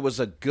even if it was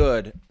a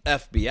good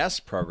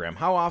FBS program,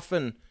 how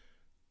often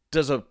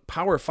does a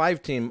Power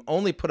 5 team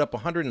only put up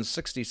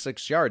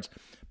 166 yards?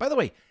 By the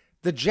way,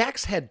 the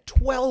Jacks had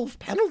 12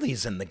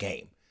 penalties in the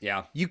game.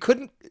 Yeah.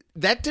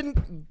 That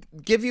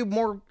didn't give you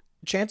more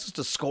chances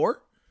to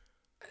score?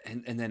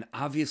 And then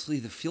obviously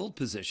the field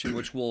position,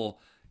 which we'll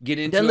get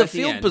into Then the at the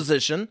field end.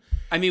 position.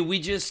 I mean, we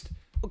just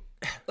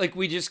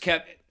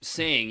kept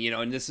saying,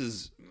 and this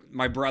is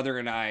my brother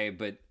and I,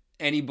 but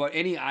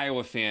any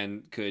Iowa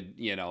fan could,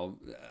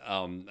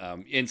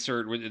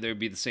 insert where there would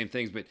be the same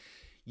things, but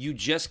you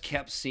just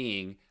kept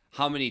seeing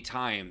how many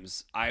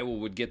times Iowa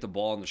would get the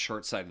ball on the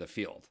short side of the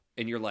field.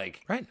 And you're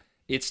like, Right.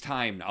 It's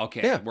time now.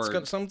 Okay. Yeah,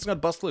 something's going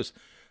to bust loose.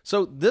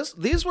 So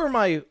these were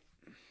my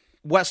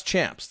West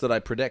champs that I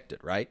predicted,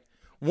 right?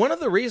 One of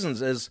the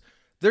reasons is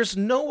there's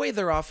no way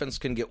their offense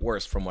can get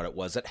worse from what it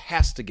was. It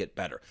has to get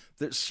better.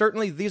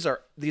 Certainly, these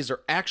are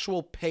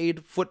actual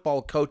paid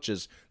football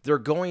coaches. They're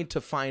going to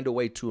find a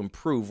way to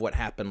improve what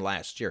happened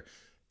last year,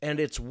 and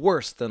it's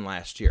worse than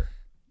last year.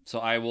 So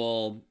I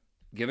will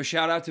give a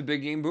shout out to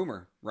Big Game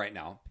Boomer right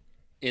now,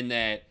 in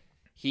that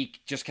he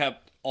just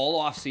kept all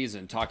off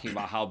season talking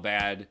about how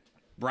bad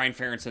Brian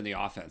Ferentz and the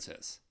offense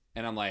is.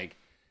 And I'm like,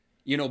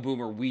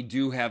 Boomer, we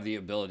do have the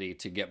ability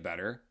to get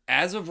better.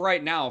 As of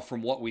right now,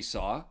 from what we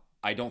saw,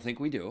 I don't think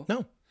we do.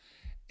 No.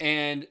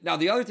 And now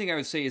the other thing I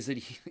would say is that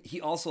he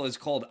also has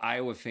called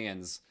Iowa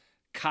fans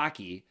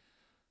cocky.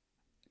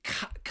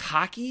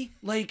 Cocky?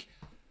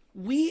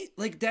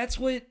 That's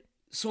what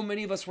so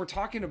many of us were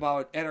talking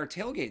about at our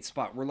tailgate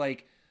spot. We're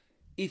like,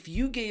 if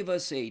you gave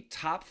us a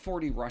top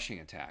 40 rushing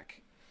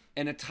attack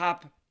and a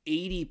top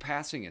 80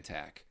 passing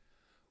attack,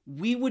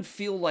 we would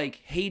feel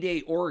like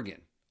heyday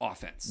Oregon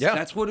offense. Yeah.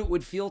 That's what it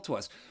would feel to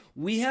us.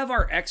 We have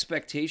our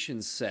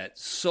expectations set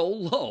so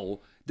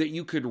low that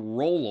you could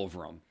roll over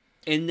them,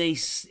 and they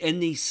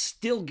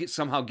still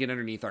somehow get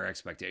underneath our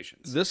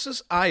expectations. This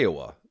is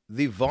Iowa,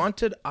 the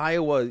vaunted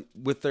Iowa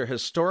with their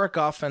historic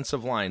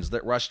offensive lines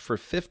that rushed for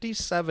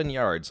 57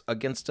 yards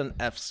against an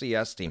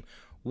FCS team.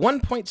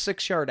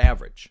 1.6 yard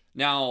average.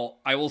 Now,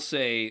 I will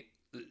say,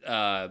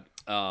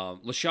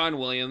 LaShawn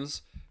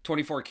Williams,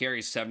 24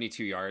 carries,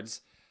 72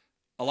 yards.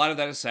 A lot of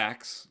that is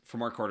sacks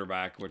from our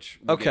quarterback, which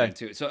we'll get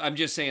into. So I'm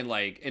just saying,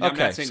 and I'm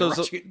not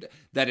saying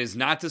that is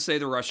not to say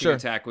the rushing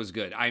attack was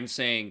good. I'm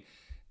saying,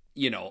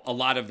 a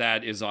lot of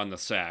that is on the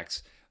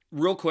sacks.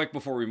 Real quick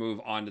before we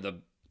move on to the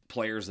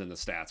players and the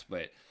stats,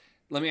 but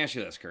let me ask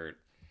you this, Kurt.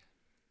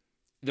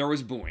 There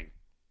was booing.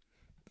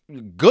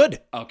 Good.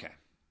 Okay.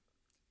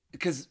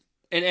 Because,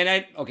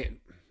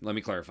 Let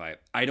me clarify.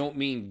 I don't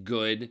mean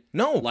good.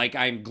 No. Like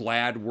I'm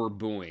glad we're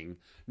booing.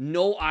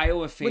 No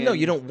Iowa fan. Well, no,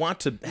 you don't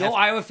want to. No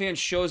Iowa fan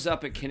shows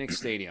up at Kinnick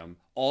Stadium,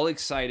 all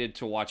excited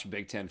to watch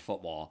Big Ten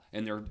football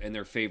and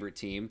their favorite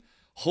team,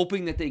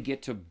 hoping that they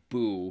get to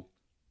boo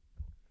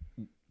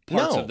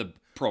parts of the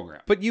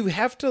program. But you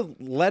have to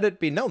let it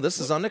be known. This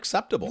is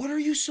unacceptable. What are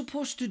you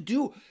supposed to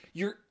do?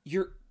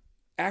 You're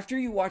after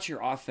you watch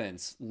your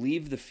offense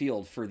leave the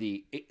field for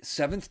the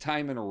 7th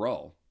time in a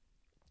row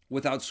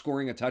without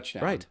scoring a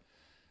touchdown, Right?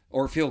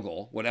 Or a field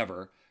goal,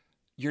 whatever.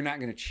 You're not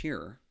going to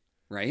cheer,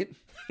 right?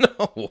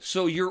 No.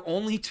 So your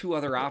only two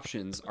other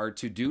options are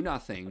to do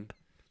nothing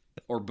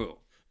or boo.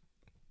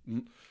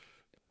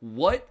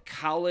 What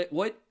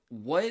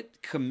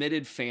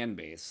committed fan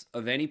base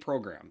of any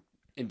program,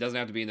 it doesn't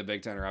have to be in the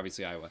Big Ten or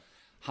obviously Iowa,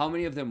 how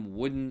many of them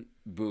wouldn't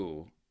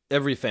boo?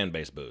 Every fan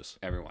base boos.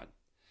 Everyone.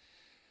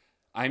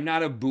 I'm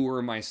not a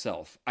booer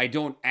myself. I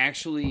don't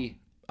actually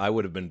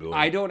booing.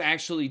 I don't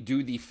actually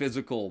do the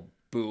physical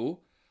boo,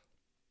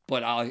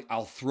 but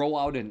I'll throw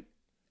out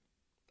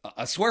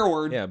a swear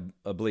word. Yeah,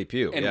 a bleep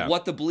you. And yeah.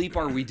 what the bleep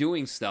are we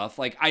doing stuff?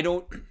 Like, I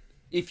don't,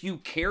 if you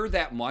care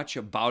that much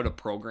about a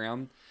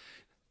program,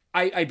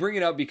 I bring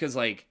it up because,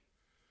 like,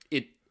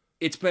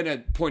 it's been a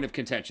point of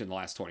contention the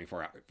last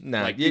 24 hours.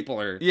 Nah, like, people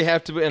are. You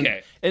have to. And,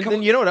 Okay, and come then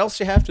on. you know what else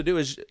you have to do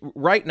is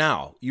right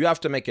now, you have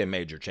to make a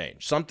major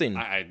change.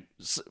 Something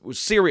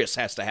serious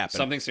has to happen.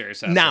 Something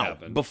serious has now, to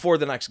happen. before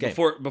the next game.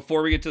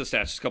 Before we get to the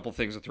stats, just a couple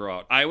things to throw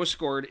out. Iowa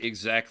scored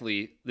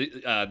exactly.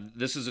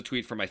 This is a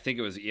tweet from, I think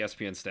it was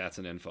ESPN Stats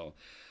and Info.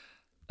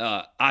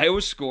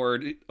 Iowa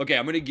scored. Okay,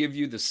 I'm going to give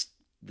you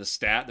the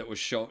stat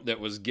that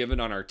was given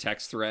on our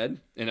text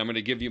thread, and I'm going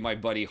to give you my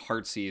buddy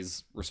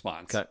Hartsy's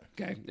response.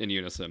 Okay, in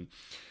unison.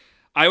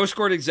 Iowa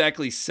scored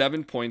exactly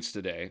 7 points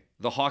today.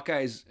 The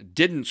Hawkeyes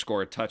didn't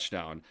score a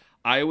touchdown.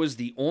 Iowa's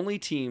the only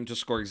team to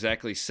score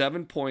exactly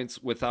 7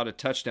 points without a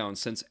touchdown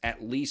since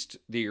at least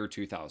the year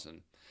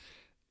 2000.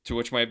 To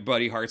which my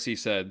buddy Hartsey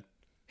said,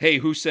 "Hey,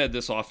 who said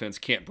this offense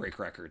can't break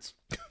records?"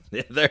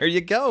 There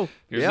you go.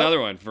 Here's another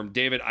one from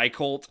David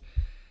Eicholt.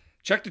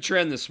 Check the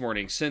trend this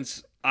morning.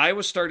 Since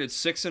Iowa started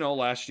 6-0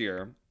 last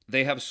year,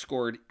 they have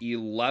scored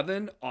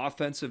 11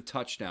 offensive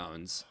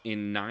touchdowns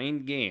in 9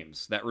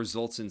 games. That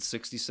results in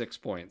 66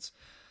 points.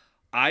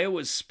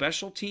 Iowa's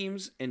special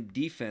teams and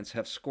defense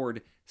have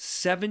scored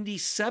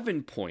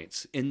 77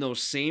 points in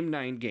those same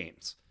 9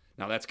 games.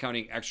 Now, that's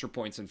counting extra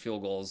points and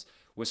field goals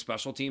with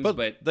special teams,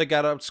 but they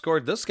got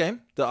outscored this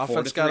game. The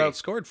offense got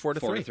outscored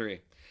 4-3.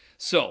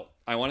 So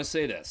I want to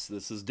say this.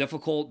 This is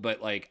difficult,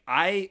 but like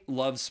I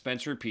love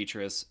Spencer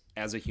Petras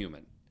as a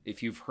human.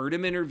 If you've heard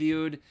him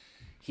interviewed,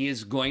 he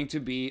is going to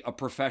be a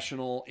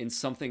professional in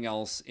something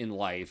else in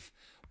life,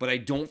 but I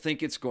don't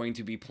think it's going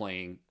to be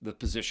playing the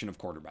position of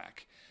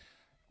quarterback.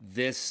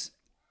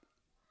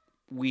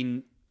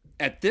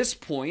 At this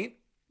point,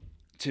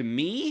 to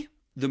me,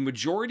 the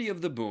majority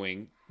of the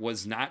booing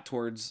was not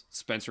towards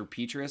Spencer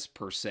Petras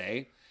per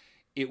se.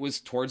 It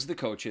was towards the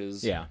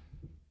coaches. Yeah.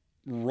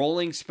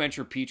 Rolling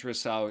Spencer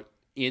Petras out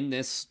in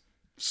this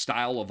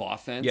style of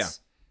offense. Yeah.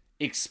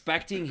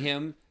 Expecting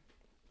him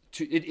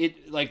to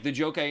like the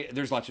joke.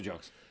 There's lots of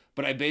jokes,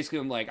 but I basically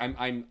am like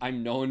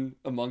I'm known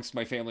amongst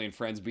my family and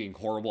friends being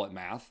horrible at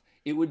math.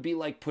 It would be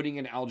like putting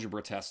an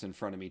algebra test in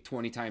front of me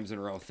 20 times in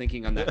a row,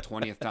 thinking on that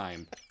 20th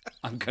time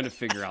I'm gonna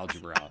figure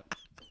algebra out.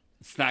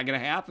 It's not gonna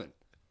happen.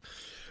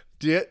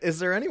 Is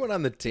there anyone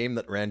on the team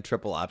that ran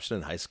triple option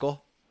in high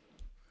school?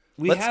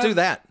 Let's do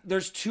that.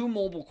 There's 2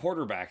 mobile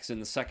quarterbacks in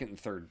the second and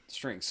third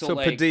string. So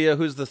like, Padilla,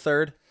 who's the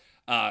third?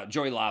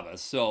 Joey Lavas.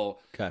 So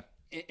okay.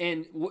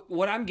 And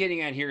what I'm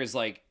getting at here is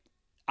like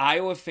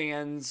Iowa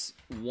fans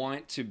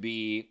want to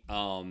be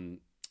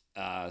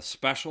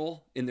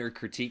special in their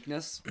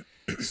critiqueness,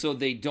 so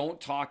they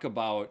don't talk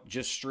about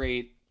just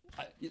straight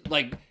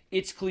like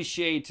it's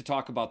cliche to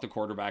talk about the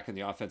quarterback and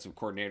the offensive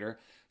coordinator.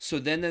 So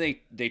then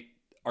they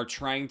are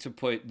trying to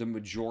put the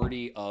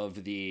majority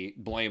of the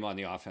blame on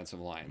the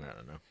offensive line. I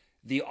don't know.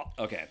 The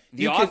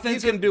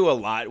offensive, you can do a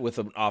lot with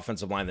an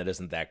offensive line that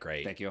isn't that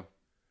great. Thank you.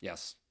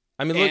 Yes.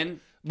 I mean,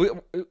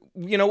 look,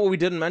 you know what we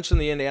didn't mention in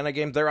the Indiana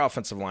game? Their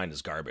offensive line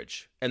is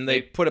garbage. And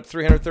they put up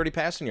 330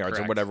 passing yards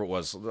correct. Or whatever it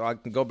was. I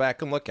can go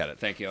back and look at it.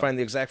 Thank you. Find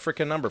the exact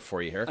freaking number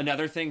for you here.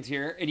 Another thing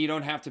here, and you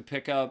don't have to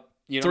pick up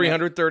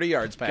 330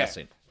 yards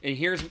passing. Okay. And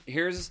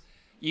here's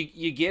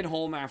you get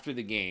home after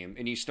the game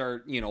and you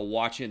start,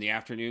 watching the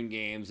afternoon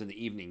games and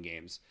the evening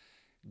games.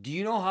 Do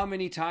you know how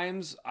many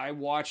times I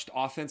watched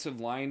offensive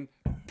line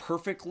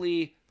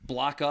perfectly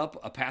block up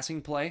a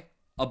passing play?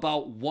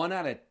 About 1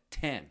 out of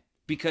 10.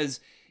 Because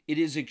it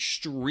is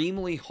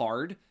extremely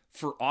hard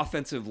for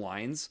offensive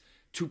lines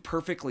to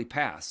perfectly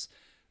pass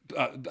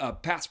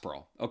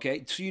pro.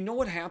 Okay, so you know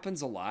what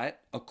happens a lot?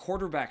 A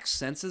quarterback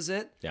senses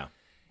it,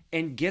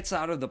 and gets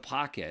out of the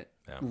pocket,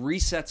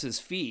 resets his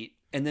feet,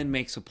 and then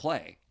makes a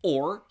play,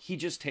 or he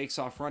just takes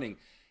off running.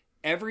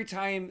 Every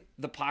time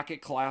the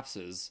pocket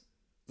collapses,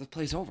 the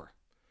play's over.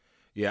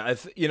 Yeah,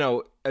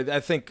 I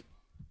think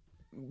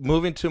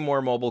moving to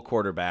more mobile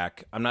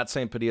quarterback. I'm not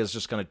saying Padilla's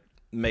just going to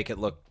make it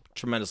look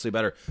tremendously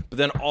better. But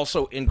then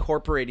also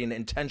incorporating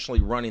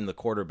intentionally running the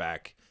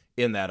quarterback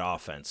in that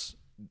offense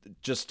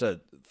just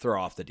to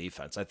throw off the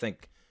defense. I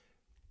think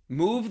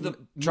move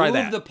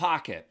the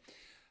pocket.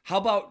 How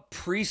about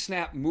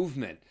pre-snap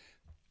movement?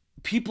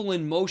 People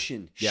in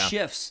motion,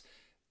 shifts.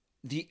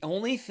 The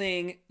only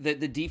thing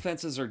that the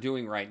defenses are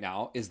doing right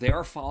now is they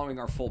are following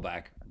our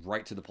fullback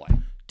right to the play.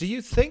 Do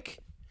you think,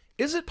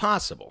 is it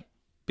possible?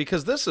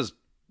 Because this is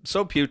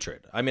so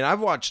putrid. I mean,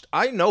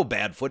 I know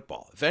bad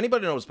football. If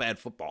anybody knows bad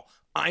football,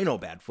 I know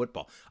bad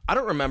football. I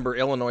don't remember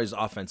Illinois'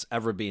 offense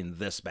ever being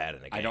this bad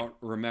in a game. I don't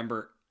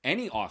remember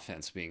any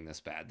offense being this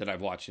bad that I've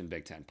watched in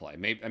Big Ten play.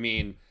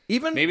 Maybe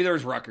there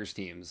was Rutgers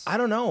teams. I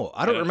don't know.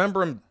 I don't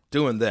remember them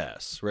doing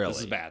this, really. This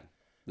is bad.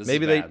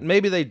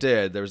 Maybe they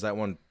did. There was that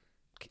one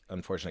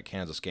unfortunate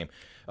Kansas game.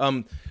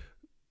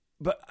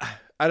 But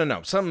I don't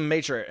know. Something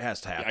major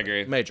has to happen. I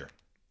agree. Major.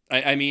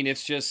 I mean,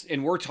 it's just,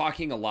 and we're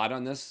talking a lot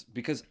on this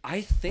because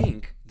I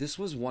think this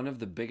was one of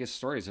the biggest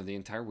stories of the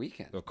entire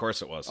weekend. Of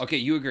course it was. Okay,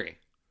 you agree.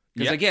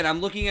 Because again,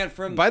 I'm looking at it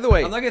from, by the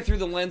way, I'm looking at it through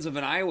the lens of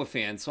an Iowa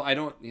fan, so I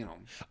don't,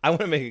 I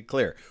want to make it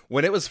clear.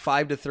 When it was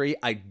 5-3,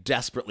 I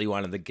desperately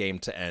wanted the game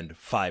to end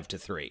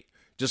 5-3.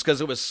 Just because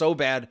it was so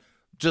bad,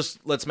 just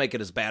let's make it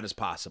as bad as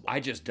possible.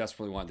 I just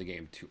desperately wanted the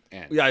game to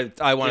end. Yeah,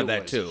 I wanted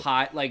that too.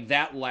 Hot, like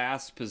that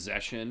last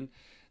possession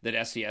that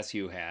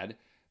SDSU had,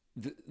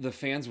 the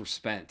fans were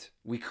spent.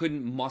 We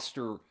couldn't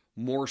muster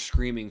more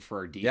screaming for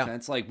our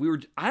defense. Yeah. Like we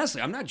were,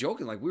 honestly, I'm not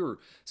joking. Like we were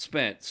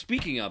spent.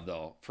 Speaking of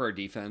though, for our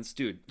defense,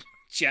 dude,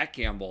 Jack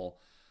Campbell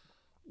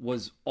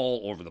was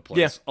all over the place.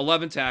 Yeah.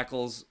 11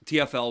 tackles,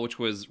 TFL, which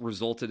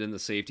resulted in the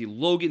safety.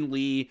 Logan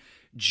Lee,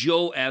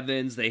 Joe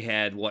Evans, they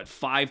had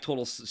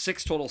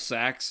 6 total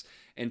sacks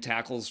and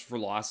tackles for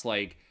loss.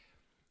 Like,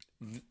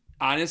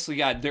 honestly,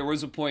 God, there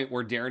was a point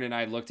where Darren and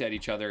I looked at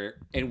each other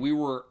and we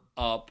were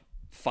up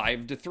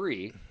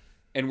 5-3,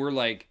 and we're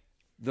like,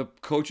 the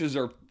coaches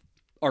are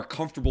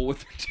comfortable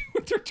with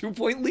their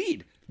 2-point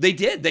lead. They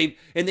did.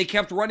 They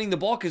kept running the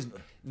ball because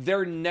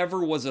there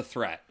never was a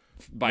threat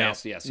by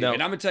SDSU. No.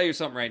 And I'm gonna tell you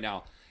something right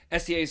now.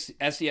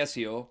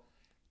 SDSU,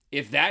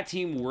 if that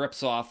team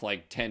rips off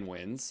like 10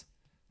 wins,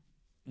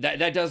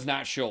 that does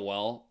not show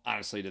well,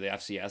 honestly, to the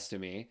FCS to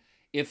me.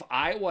 If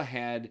Iowa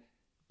had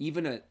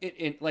even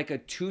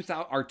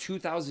our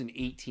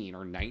 2018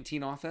 or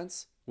 19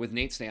 offense with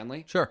Nate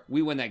Stanley, sure,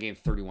 we win that game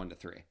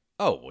 31-3.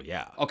 Oh, well,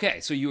 yeah. Okay,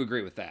 so you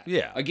agree with that?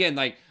 Yeah. Again,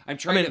 like I'm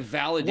trying to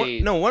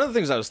validate. One of the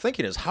things I was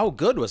thinking is how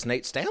good was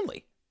Nate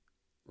Stanley?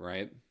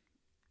 Right.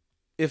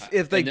 If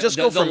they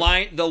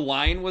the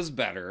line was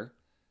better,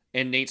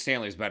 and Nate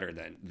Stanley's better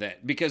than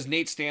that because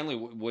Nate Stanley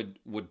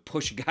would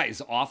push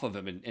guys off of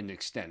him and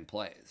extend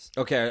plays.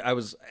 Okay,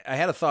 I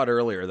had a thought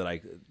earlier that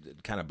I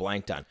kind of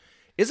blanked on.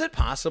 Is it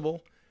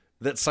possible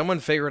that someone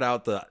figured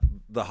out the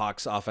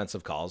Hawks'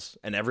 offensive calls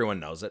and everyone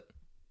knows it?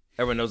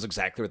 Everyone knows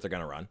exactly what they're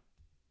going to run.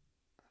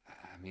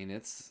 I mean,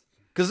 it's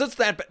because it's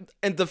that,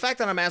 and the fact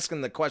that I'm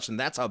asking the question,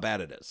 that's how bad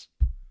it is.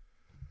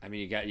 I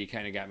mean, you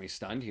kind of got me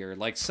stunned here.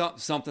 Like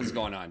something's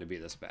going on to be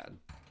this bad.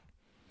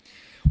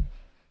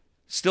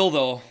 Still,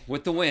 though,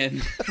 with the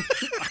win,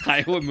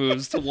 Iowa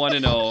moves to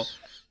 1-0.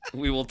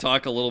 We will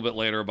talk a little bit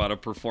later about a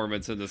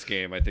performance in this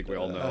game. I think we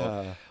all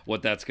know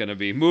what that's going to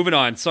be. Moving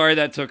on. Sorry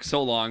that took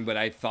so long, but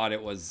I thought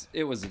it was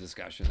a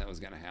discussion that was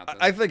going to happen.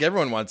 I think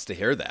everyone wants to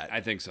hear that. I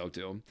think so,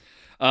 too.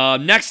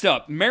 Next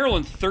up,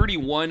 Maryland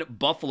 31,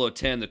 Buffalo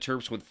 10. The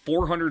Terps with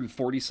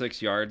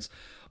 446 yards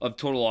of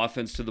total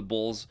offense to the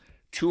Bulls,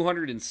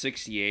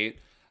 268.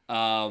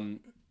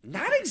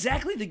 Not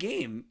exactly the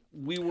game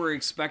we were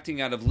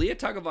expecting out of Leah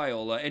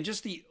Tagovailoa and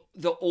just the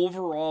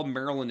overall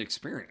Maryland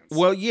experience.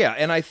 Well, yeah,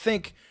 and I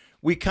think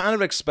we kind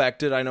of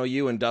expected, I know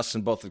you and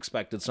Dustin both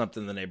expected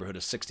something in the neighborhood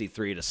of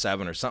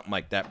 63-7 or something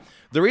like that.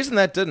 The reason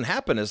that didn't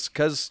happen is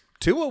because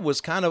Tua was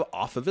kind of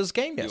off of his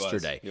game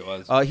yesterday. He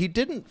was. He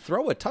didn't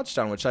throw a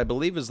touchdown, which I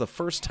believe is the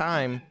first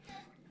time.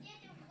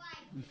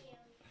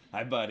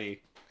 Hi,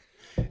 buddy.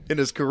 In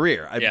his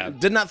career.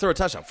 Did not throw a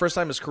touchdown. First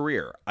time in his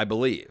career, I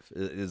believe,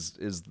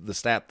 is the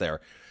stat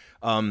there.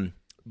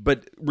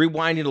 But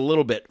rewinding a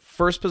little bit,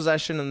 first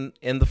possession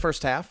in the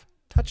first half,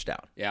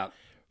 touchdown. Yeah.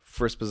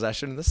 First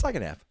possession in the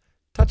second half,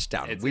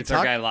 touchdown. It's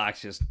our guy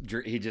Locks.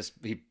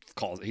 He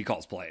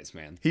calls plays,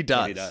 man. He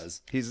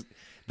does.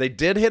 They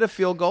did hit a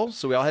field goal,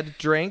 so we all had to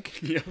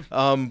drink. Yeah.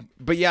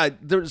 But yeah,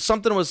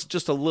 something was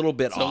just a little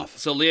bit off.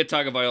 So Leah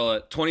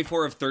Tagovailoa,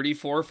 24 of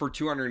 34 for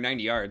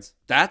 290 yards.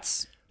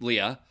 That's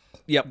Leah.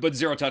 Yep. But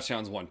 0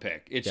 touchdowns, 1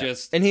 pick. It's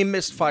just... And he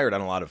misfired on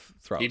a lot of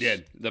throws. He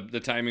did. The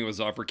timing was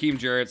off. Rakeem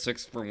Jarrett,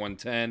 6 for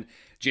 110.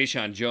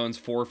 Jayshon Jones,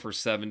 4 for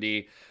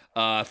 70.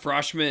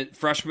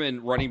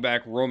 Freshman running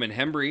back Roman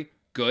Hembry,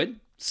 good.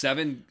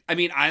 7. I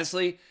mean,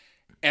 honestly,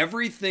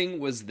 everything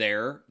was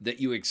there that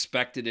you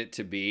expected it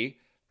to be.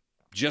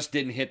 Just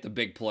didn't hit the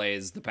big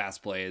plays, the pass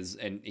plays,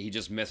 and he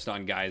just missed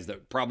on guys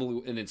that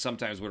probably, and it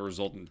sometimes would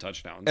result in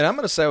touchdowns. And I'm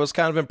going to say I was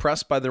kind of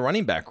impressed by the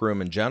running back room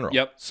in general.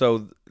 Yep.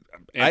 So...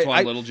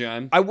 Antoine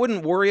Littlejohn. I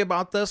wouldn't worry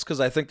about this because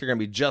I think they're going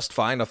to be just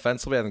fine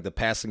offensively. I think the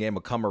passing game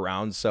will come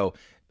around. So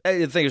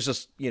I think it's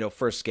just,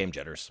 first game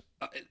jitters.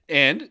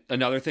 And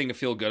another thing to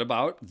feel good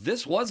about,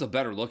 this was a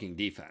better looking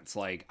defense.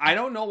 Like, I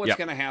don't know what's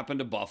going to happen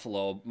to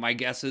Buffalo. My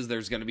guess is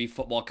there's going to be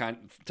football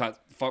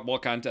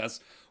contests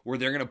where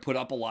they're going to put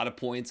up a lot of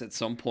points at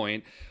some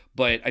point.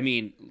 But, I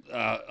mean,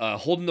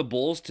 holding the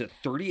Bulls to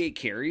 38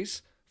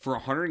 carries for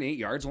 108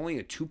 yards, only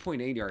a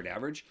 2.8 yard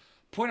average.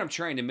 Point I'm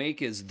trying to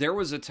make is there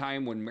was a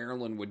time when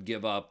Maryland would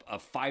give up a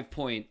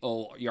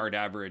 5.0 yard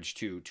average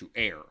to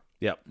air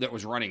that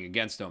was running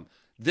against them.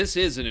 This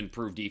is an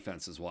improved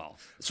defense as well.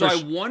 So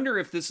I wonder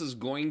if this is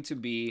going to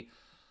be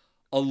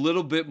a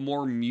little bit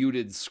more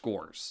muted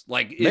scores.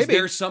 Like, is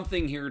there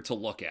something here to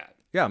look at?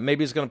 Yeah,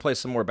 maybe he's going to play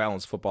some more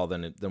balanced football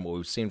than what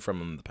we've seen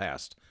from him in the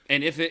past.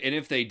 And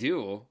if they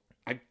do,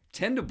 I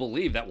tend to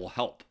believe that will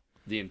help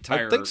the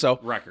entire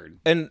record.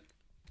 And,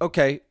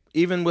 okay,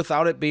 even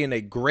without it being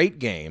a great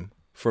game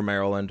for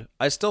Maryland,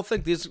 I still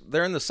think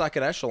they're in the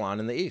second echelon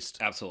in the East.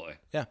 Absolutely.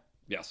 Yeah.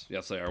 Yes,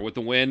 they are. With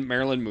the win,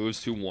 Maryland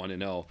moves to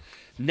 1-0.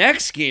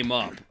 Next game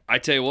up, I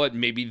tell you what,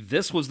 maybe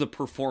this was the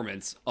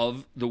performance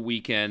of the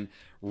weekend,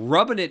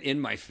 rubbing it in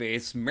my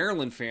face.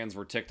 Maryland fans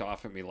were ticked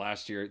off at me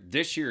last year.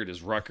 This year it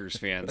is Rutgers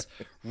fans.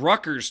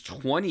 Rutgers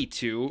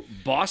 22,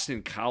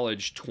 Boston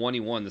College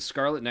 21. The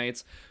Scarlet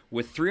Knights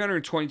with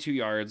 322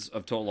 yards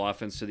of total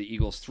offense to the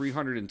Eagles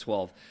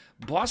 312.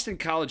 Boston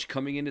College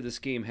coming into this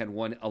game had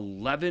won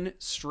 11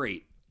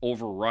 straight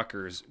over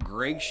Rutgers.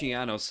 Greg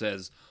Schiano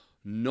says,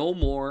 no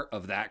more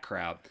of that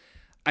crap.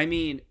 I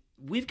mean,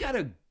 we've got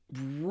a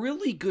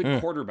really good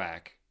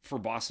quarterback for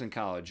Boston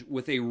College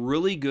with a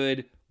really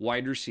good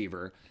wide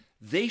receiver.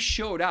 They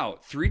showed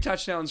out 3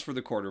 touchdowns for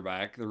the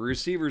quarterback. The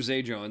receiver,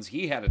 Zay Jones,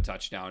 he had a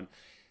touchdown.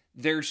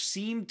 There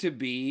seemed to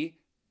be,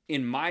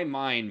 in my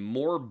mind,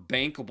 more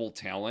bankable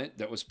talent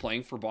that was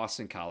playing for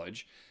Boston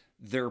College.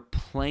 They're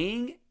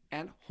playing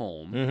at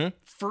home.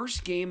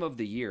 First game of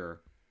the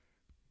year.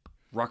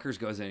 Rutgers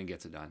goes in and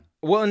gets it done.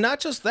 Well, and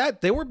not just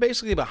that, they were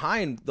basically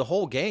behind the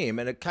whole game,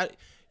 and it kind of,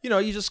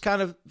 you just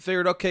kind of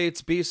figured, okay,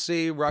 it's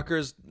BC,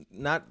 Rutgers,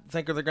 not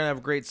thinking they're going to have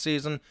a great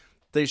season.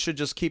 They should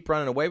just keep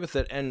running away with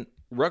it, and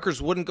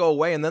Rutgers wouldn't go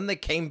away, and then they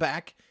came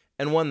back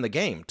and won the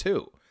game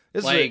too.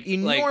 This is an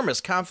enormous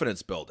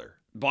confidence builder.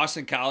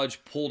 Boston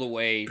College pulled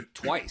away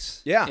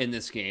twice in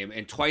this game,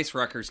 and twice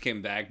Rutgers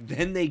came back.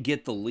 Then they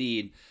get the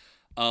lead.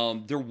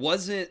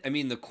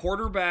 The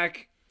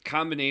quarterback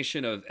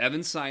combination of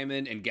Evan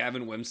Simon and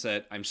Gavin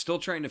Wimsett, I'm still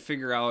trying to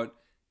figure out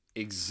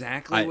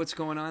exactly what's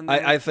going on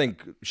there. I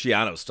think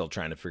Schiano's still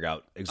trying to figure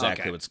out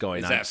exactly what's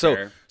going on.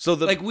 Fair?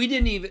 We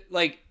didn't even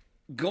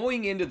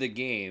going into the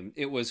game,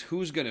 it was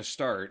who's going to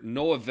start,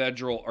 Noah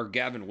Vedral or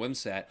Gavin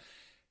Wimsett.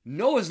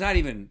 Noah's not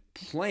even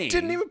playing.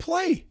 Didn't even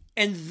play.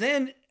 And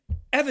then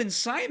Evan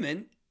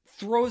Simon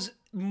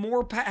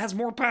has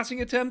more passing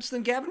attempts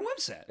than Gavin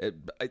Wimsett.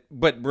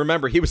 But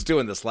remember, he was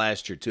doing this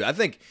last year too. I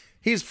think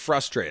he's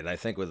frustrated,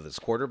 with his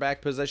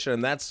quarterback position,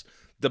 and that's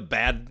the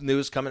bad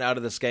news coming out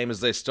of this game is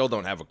they still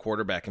don't have a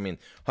quarterback.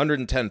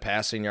 110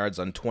 passing yards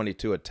on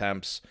 22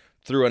 attempts,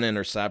 threw an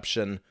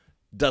interception,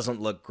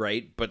 doesn't look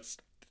great, but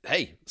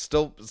hey,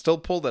 still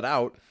pulled it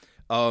out.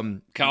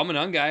 Kyle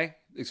Monangai,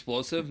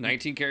 explosive,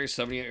 19 carries,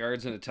 78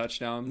 yards, and a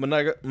touchdown.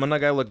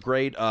 Monangai looked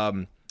great.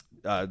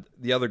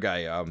 The other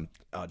guy,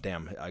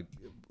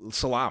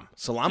 Salam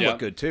looked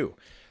good too.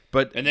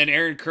 And then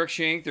Aaron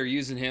Cruikshank, they're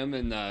using him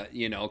in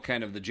the,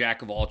 kind of the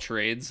jack of all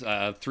trades.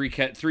 3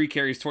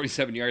 carries,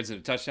 27 yards, and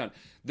a touchdown.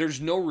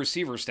 There's no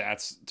receiver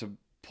stats to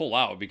pull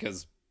out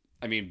because,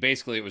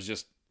 basically it was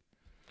just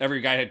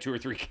every guy had 2 or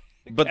 3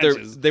 But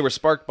they were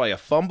sparked by a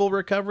fumble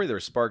recovery. They were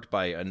sparked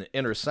by an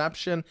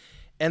interception.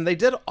 And they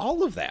did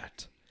all of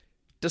that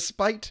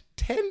despite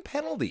 10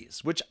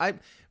 penalties, which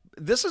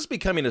this is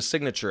becoming a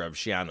signature of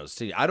Schiano's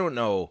team. I don't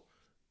know.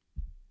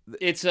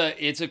 It's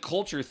a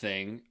culture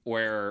thing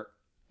where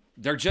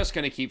they're just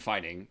going to keep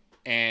fighting,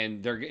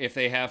 and if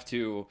they have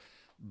to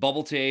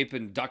bubble tape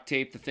and duct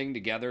tape the thing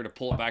together to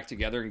pull it back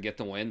together and get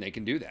the win, they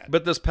can do that.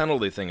 But this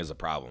penalty thing is a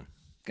problem.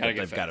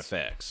 They've got to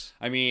fix.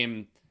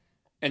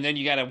 And then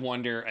you got to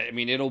wonder.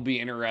 It'll be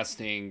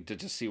interesting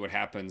to see what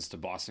happens to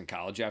Boston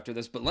College after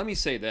this. But let me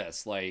say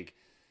this: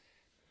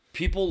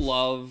 people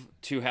love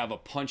to have a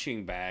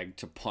punching bag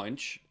to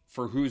punch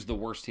for who's the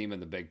worst team in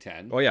the Big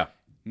Ten. Oh yeah.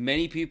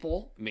 Many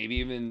people, maybe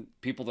even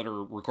people that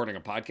are recording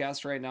a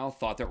podcast right now,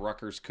 thought that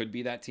Rutgers could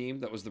be that team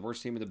that was the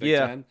worst team in the Big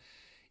Ten.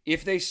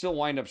 If they still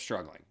wind up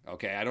struggling,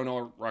 okay, I don't know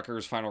what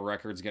Rutgers' final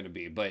record is going to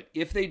be, but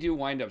if they do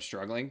wind up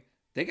struggling,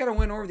 they got to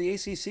win over the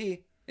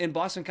ACC in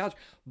Boston College.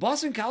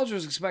 Boston College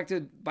was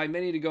expected by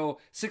many to go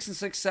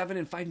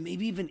 6-6, 7-5,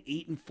 maybe even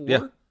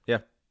 8-4. Yeah.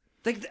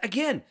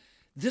 Again,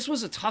 this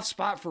was a tough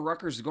spot for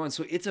Rutgers to go in,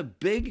 so it's a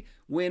big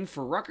win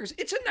for Rutgers.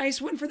 It's a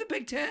nice win for the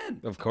Big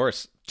Ten. Of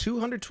course.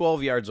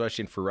 212 yards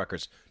rushing for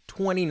Rutgers,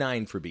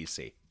 29 for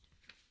BC.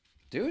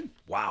 Dude.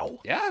 Wow.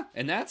 Yeah,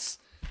 and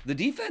the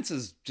defense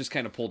is just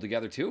kind of pulled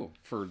together, too,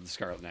 for the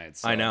Scarlet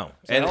Knights. So I know.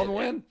 It's a hell of a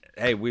win.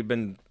 Hey, we've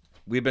been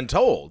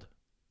told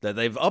that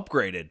they've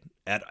upgraded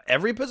at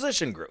every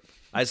position group.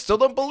 I still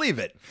don't believe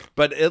it,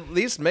 but at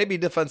least maybe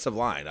defensive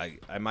line.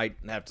 I might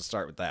have to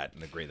start with that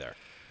and agree there.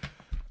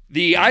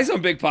 The Eyes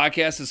on Big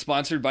podcast is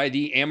sponsored by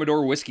the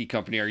Amador Whiskey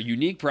Company. Our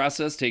unique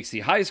process takes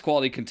the highest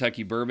quality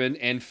Kentucky bourbon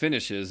and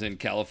finishes in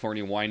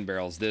California wine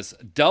barrels. This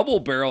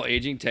double barrel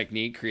aging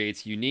technique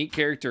creates unique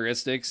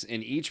characteristics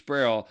in each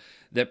barrel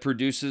that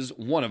produces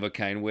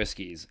one-of-a-kind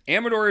whiskeys.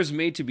 Amador is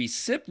made to be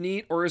sip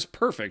neat or is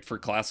perfect for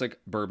classic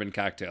bourbon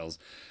cocktails.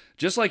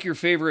 Just like your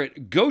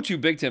favorite go-to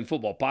Big Ten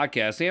football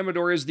podcast,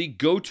 Amador is the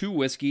go-to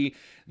whiskey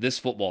this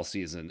football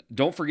season.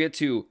 Don't forget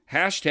to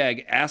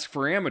hashtag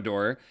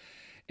 #AskForAmador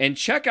and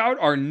check out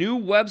our new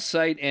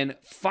website and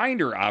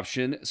finder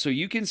option so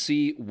you can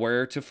see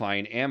where to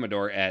find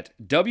Amador at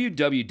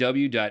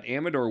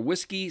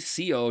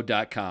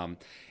www.amadorwhiskeyco.com.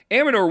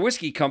 Amador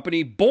Whiskey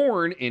Company,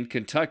 born in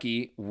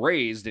Kentucky,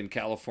 raised in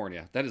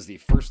California. That is the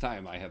first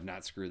time I have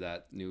not screwed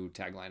that new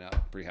tagline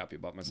up. Pretty happy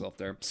about myself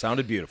there.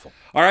 Sounded beautiful.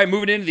 All right,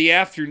 moving into the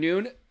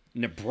afternoon.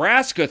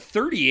 Nebraska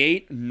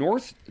 38,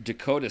 North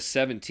Dakota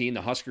 17.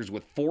 The Huskers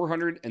with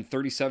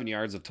 437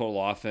 yards of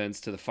total offense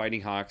to the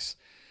Fighting Hawks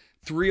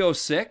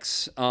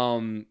 306.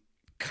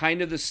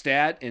 Kind of the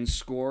stat and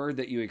score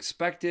that you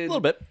expected. A little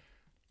bit.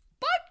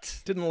 But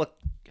didn't look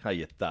how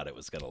you thought it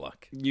was going to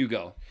look. You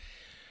go.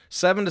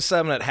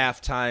 7-7 at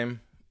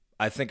halftime.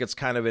 I think it's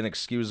kind of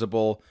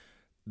inexcusable.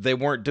 They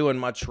weren't doing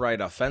much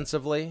right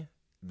offensively.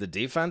 The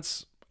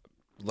defense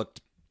looked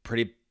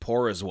pretty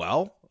poor as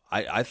well,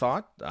 I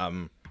thought.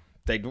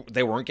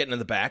 They weren't getting in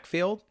the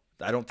backfield.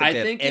 I don't think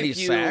they had any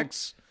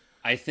sacks.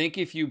 I think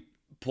if you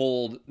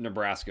pulled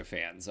Nebraska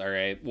fans, all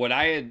right, what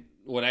I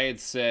had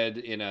said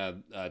in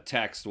a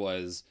text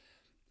was,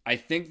 I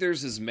think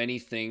there's as many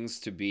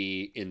things to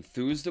be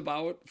enthused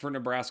about for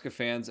Nebraska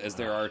fans as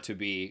there are to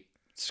be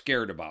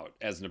scared about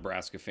as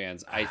Nebraska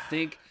fans. I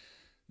think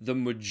the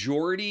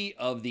majority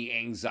of the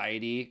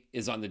anxiety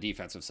is on the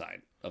defensive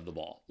side of the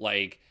ball.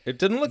 Like, it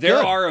didn't look there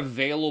good. are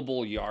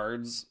available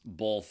yards,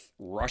 both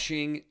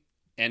rushing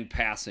and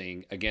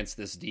passing, against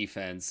this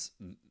defense.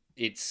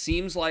 It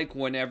seems like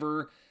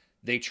whenever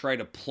they try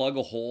to plug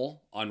a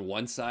hole on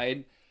one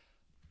side,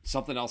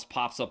 something else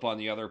pops up on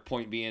the other.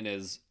 Point being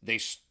is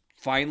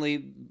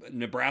finally,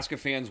 Nebraska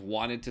fans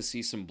wanted to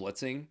see some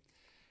blitzing.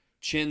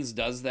 Chins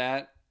does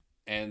that,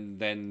 and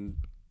then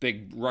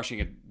big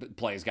rushing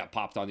plays got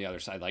popped on the other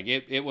side. Like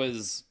there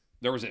was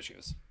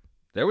issues.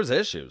 There was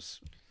issues.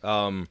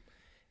 And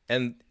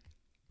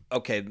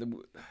okay,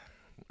 I'm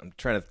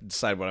trying to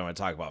decide what I want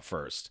to talk about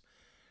first.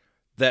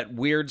 That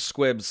weird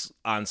Squibbs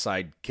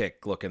onside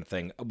kick looking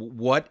thing.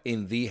 What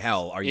in the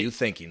hell are you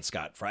thinking,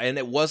 Scott Fry? And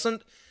it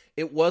wasn't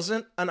an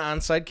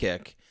onside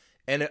kick.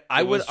 And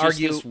I would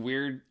argue this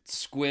weird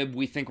squib.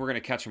 We think we're going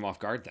to catch him off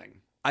guard thing.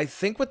 I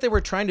think what they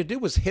were trying to do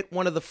was hit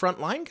one of the front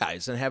line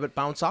guys and have it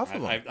bounce off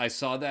of him. I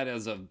saw that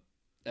as a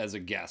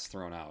guess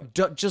thrown out.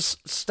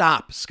 Just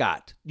stop,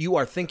 Scott. You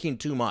are thinking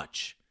too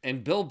much.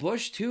 And Bill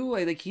Bush too.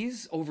 I think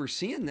he's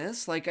overseeing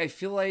this. Like, I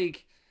feel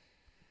like,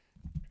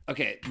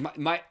 okay,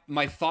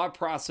 my thought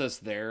process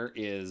there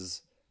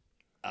is,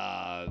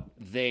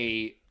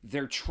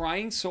 they're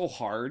trying so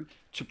hard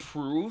to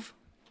prove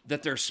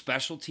that their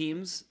special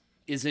teams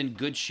is in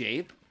good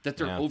shape that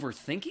they're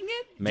overthinking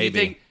it.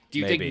 Maybe. Do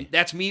you think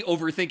that's me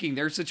overthinking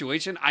their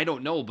situation? I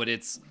don't know, but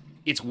it's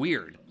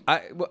weird.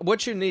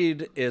 What you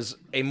need is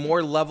a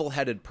more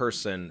level-headed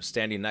person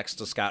standing next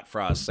to Scott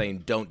Frost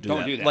saying, don't do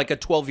that. Like a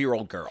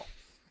 12-year-old girl.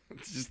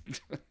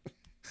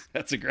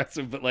 That's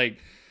aggressive, but like,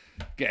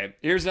 okay,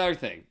 here's another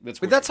thing.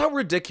 That's how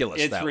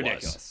ridiculous it's that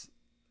ridiculous. was.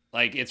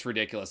 Like, it's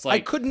ridiculous.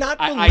 Like, I could not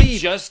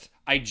believe.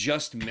 I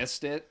just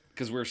missed it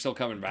because we were still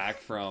coming back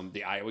from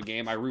the Iowa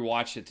game. I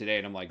rewatched it today,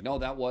 and I'm like, no,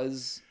 that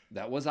was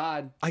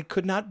odd. I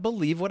could not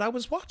believe what I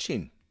was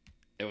watching.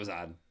 It was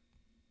odd.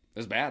 It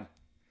was bad.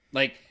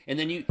 Like, and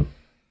then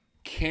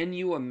can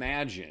you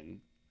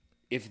imagine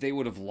if they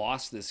would have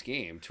lost this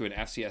game to an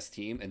FCS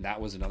team and that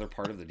was another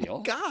part of the deal?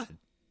 God.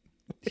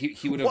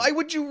 He would have. Why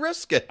would you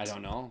risk it? I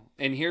don't know.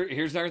 And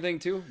here's another thing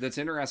too that's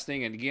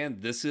interesting. And again,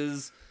 this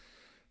is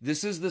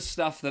the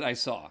stuff that I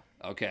saw.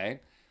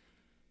 Okay,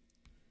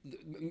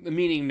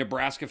 meaning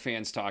Nebraska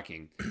fans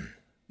talking.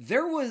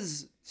 There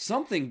was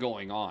something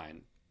going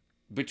on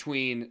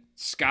between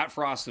Scott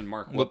Frost and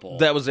Mark Whipple.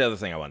 That was the other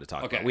thing I wanted to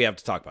talk about. We have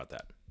to talk about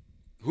that.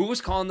 Who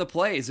was calling the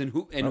plays and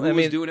who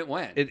was doing it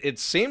when? It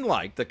seemed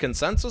like the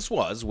consensus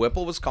was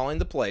Whipple was calling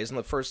the plays in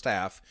the first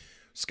half.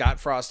 Scott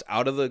Frost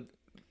out of the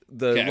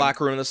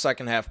locker room in the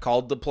second half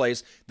called the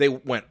plays. They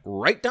went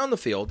right down the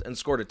field and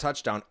scored a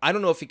touchdown. I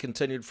don't know if he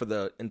continued for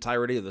the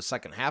entirety of the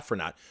second half or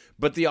not,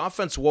 but the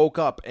offense woke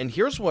up, and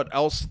here's what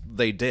else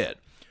they did.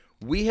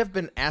 We have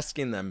been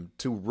asking them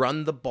to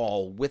run the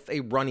ball with a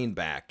running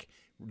back,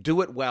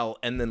 do it well,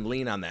 and then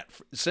lean on that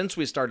since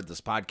we started this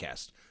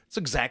podcast. It's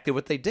exactly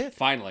what they did.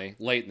 Finally,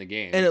 late in the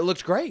game. And it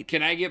looked great.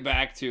 Can I get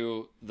back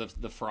to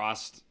the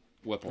Frost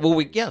Whipple?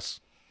 Well, yes.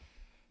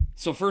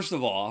 So first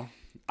of all,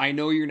 I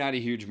know you're not a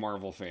huge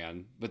Marvel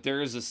fan, but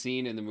there is a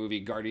scene in the movie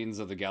Guardians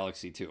of the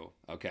Galaxy 2,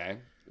 okay,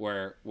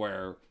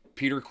 where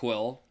Peter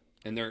Quill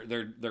and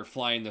they're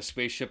flying the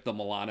spaceship the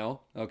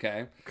Milano,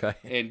 okay,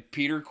 and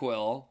Peter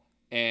Quill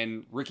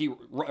and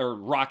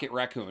Rocket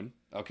Raccoon,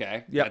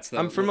 okay, yeah,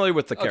 I'm familiar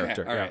with the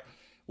character. Okay, all right.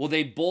 Well,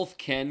 they both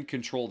can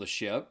control the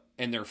ship,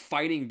 and they're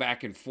fighting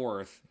back and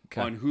forth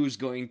on who's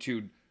going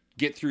to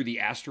get through the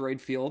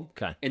asteroid field.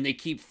 Okay. And they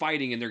keep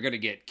fighting, and they're going to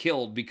get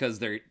killed because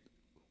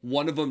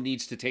one of them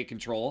needs to take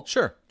control.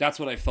 Sure. That's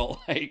what I felt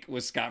like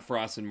with Scott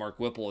Frost and Mark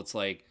Whipple. It's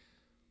like,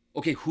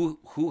 okay,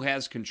 who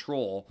has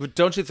control? But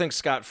don't you think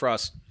Scott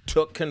Frost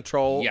took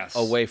control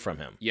away from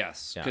him?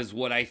 Yes, because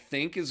what I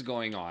think is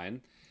going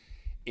on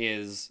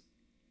is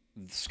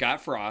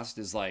Scott Frost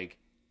is like,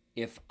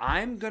 if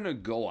I'm going to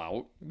go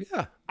out,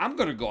 I'm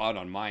going to go out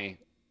on my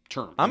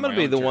terms. I'm going to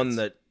be the one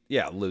that,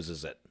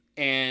 loses it.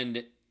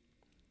 And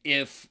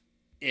if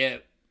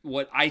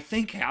what I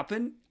think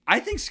happened, I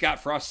think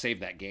Scott Frost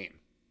saved that game.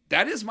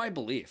 That is my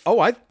belief. Oh,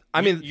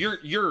 I mean,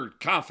 you're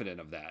confident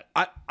of that.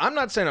 I'm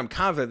not saying I'm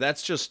confident.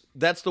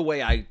 That's the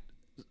way I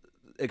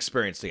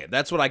experienced it.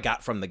 That's what I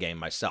got from the game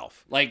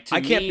myself. Like,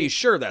 I can't be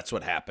sure that's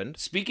what happened.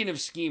 Speaking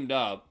of schemed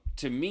up,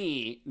 to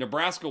me,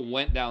 Nebraska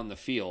went down the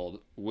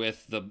field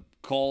with the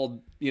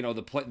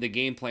the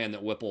game plan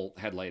that Whipple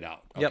had laid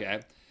out. Okay.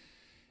 Yep.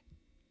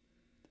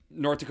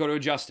 North Dakota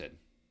adjusted.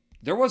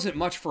 There wasn't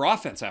much for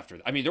offense after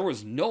that. I mean, there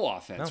was no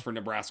offense for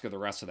Nebraska the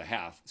rest of the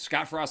half.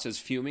 Scott Frost is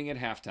fuming at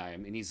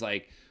halftime, and he's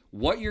like,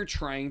 what you're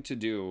trying to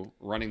do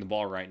running the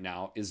ball right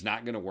now is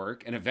not going to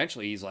work. And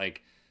eventually he's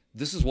like,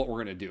 this is what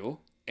we're going to do.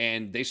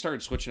 And they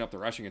started switching up the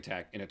rushing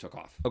attack, and it took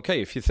off.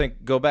 Okay, if you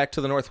go back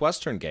to the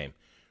Northwestern game,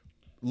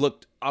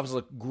 obviously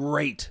looked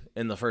great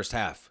in the first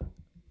half.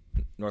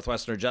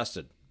 Northwestern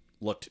adjusted,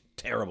 looked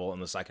terrible in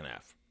the second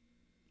half.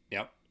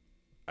 Yep.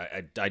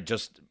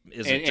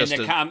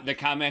 The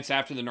comments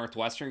after the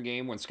Northwestern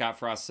game when Scott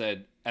Frost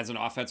said, as an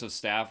offensive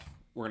staff,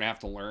 we're going to have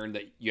to learn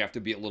that you have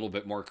to be a little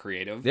bit more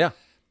creative. Yeah.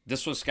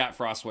 This was Scott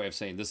Frost's way of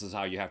saying this is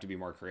how you have to be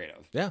more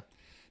creative. Yeah.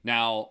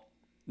 Now,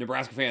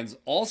 Nebraska fans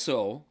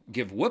also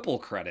give Whipple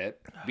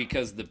credit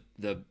because the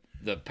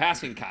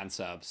passing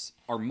concepts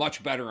are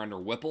much better under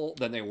Whipple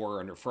than they were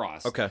under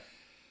Frost. Okay.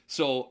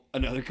 So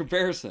another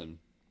comparison.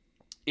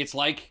 It's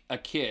like a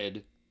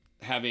kid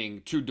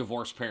having two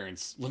divorced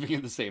parents living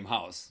in the same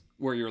house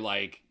where you're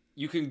like,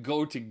 you can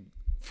go to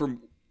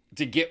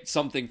get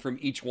something from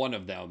each one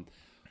of them,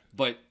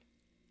 but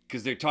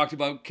because they talked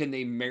about, can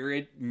they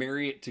marry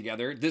it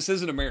together? This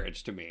isn't a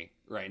marriage to me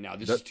right now.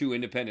 This is two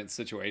independent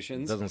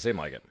situations. Doesn't seem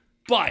like it.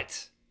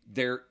 But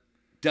there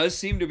does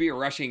seem to be a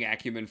rushing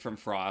acumen from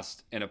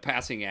Frost and a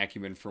passing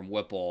acumen from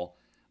Whipple.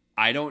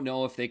 I don't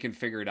know if they can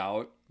figure it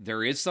out.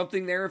 There is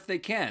something there if they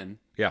can.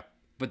 Yeah.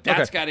 But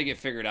that's got to get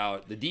figured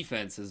out. The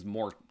defense is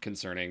more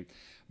concerning.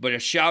 But a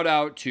shout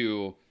out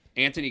to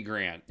Anthony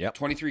Grant. Yep.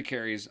 23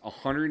 carries,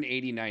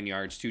 189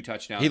 yards, 2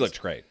 touchdowns. He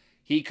looked great.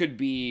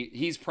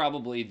 He's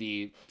probably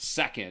the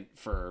second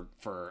for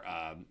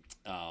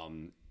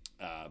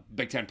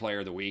Big Ten Player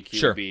of the Week.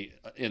 He would be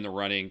in the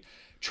running.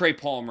 Trey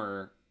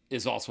Palmer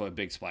is also a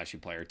big splashy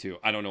player too.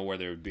 I don't know where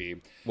they would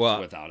be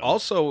without him.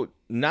 Also,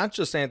 not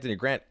just Anthony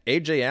Grant,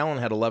 A.J. Allen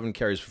had 11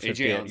 carries for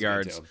 58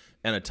 yards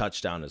and a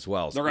touchdown as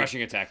well. The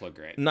rushing attack looked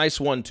great. Nice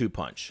 1-2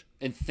 punch.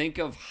 And think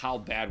of how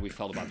bad we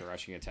felt about the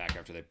rushing attack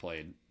after they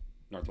played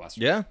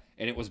Northwestern. Yeah.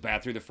 And it was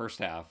bad through the first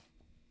half.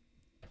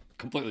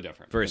 Completely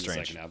different. Very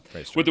strange.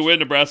 With the win,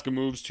 Nebraska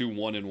moves to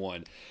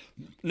 1-1.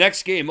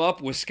 Next game up,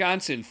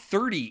 Wisconsin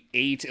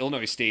 38,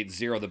 Illinois State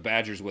 0. The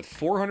Badgers with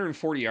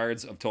 440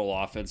 yards of total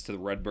offense to the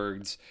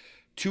Redbirds,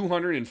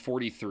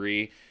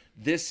 243.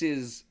 This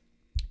is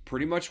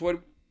pretty much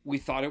what we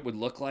thought it would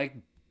look like,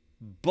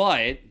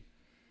 but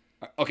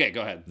okay,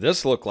 go ahead.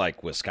 This looked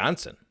like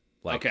Wisconsin,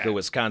 the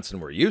Wisconsin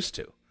we're used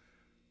to.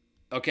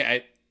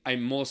 Okay, I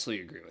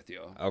mostly agree with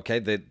you. Okay,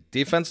 the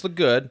defense looked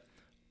good.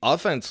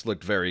 Offense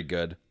looked very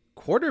good.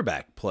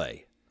 Quarterback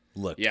play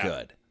looked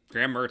good.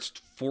 Graham Mertz,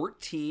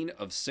 14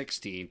 of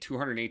 16,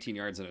 218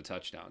 yards and a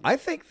touchdown. I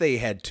think they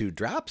had 2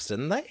 drops,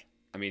 didn't they?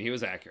 I mean, he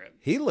was accurate.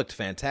 He looked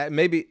fantastic.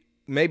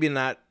 Maybe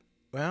not.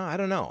 Well, I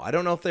don't know. I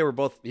don't know if they were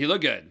both. He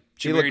looked good.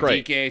 He looked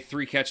great. DK,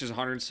 3 catches,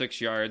 106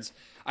 yards.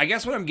 I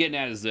guess what I'm getting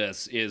at is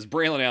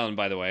Braylon Allen,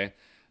 by the way,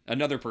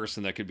 another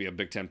person that could be a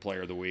Big Ten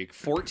Player of the Week.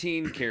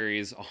 14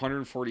 carries,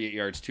 148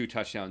 yards, 2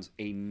 touchdowns,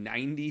 a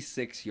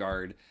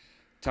 96-yard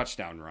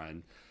touchdown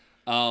run.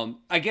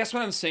 I guess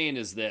what I'm saying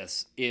is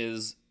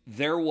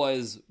there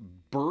was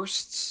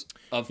bursts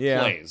of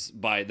plays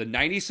by the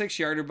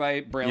 96-yarder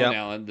by Braylon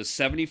Allen, the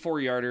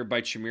 74-yarder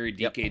by Chimere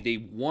DK, the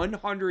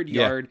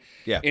 100-yard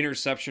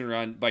interception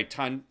run by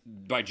John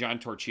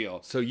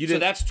Torchio. So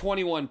that's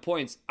 21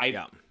 points.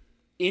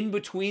 In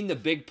between the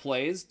big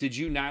plays, did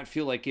you not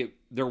feel like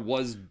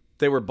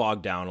they were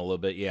bogged down a little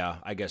bit? Yeah,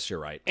 I guess you're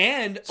right.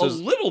 And a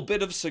little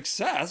bit of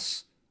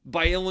success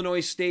by Illinois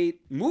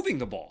State moving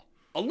the ball.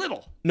 A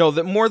little. No,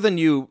 that more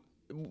than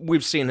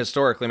we've seen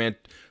historically, man.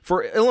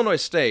 For Illinois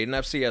State, an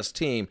FCS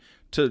team,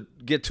 to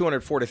get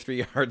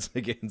 243 yards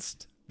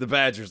against the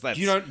Badgers, that's...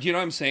 Do you know what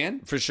I'm saying?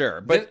 For sure.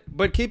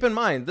 But keep in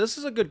mind, this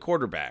is a good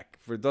quarterback.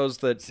 For those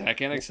that... Zach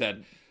Annick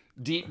said...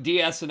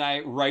 DS and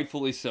I,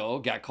 rightfully so,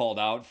 got called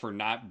out for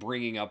not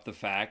bringing up the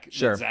fact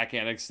that Zach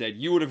Annick said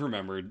you would have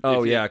remembered.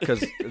 Oh, yeah,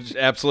 because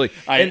absolutely.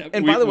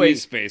 And by the way, we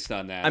spaced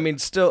on that. I mean,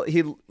 still,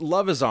 he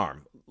love his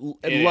arm.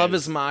 love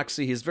his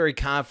moxie. He's very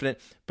confident,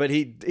 but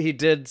he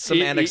did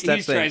some annex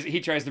that thing.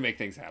 He tries to make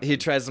things happen. He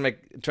tries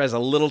a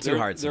little too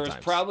hard sometimes. There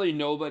was probably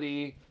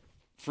nobody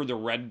for the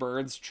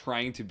Redbirds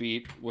trying to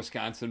beat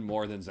Wisconsin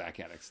more than Zach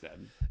Annex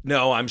did.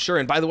 No, I'm sure.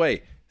 And by the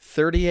way,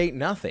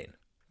 38-0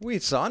 We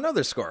saw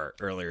another score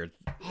earlier.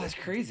 Oh, that's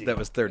crazy. That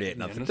was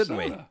 38-0, didn't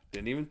we?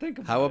 Didn't even think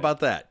about it. How about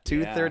that?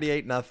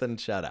 38-0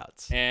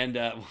 shutouts. And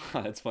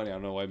that's funny. I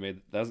don't know why I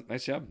made that. Was a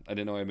nice job. I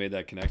didn't know I made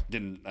that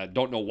connection. I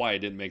don't know why I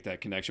didn't make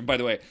that connection. By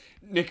the way,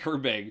 Nick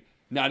Herbig,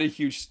 not a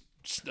huge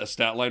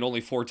stat line,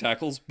 only 4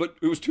 tackles, but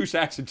it was 2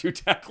 sacks and 2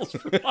 tackles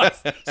for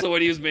us. So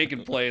when he was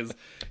making plays,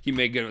 he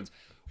made good ones.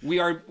 We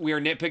are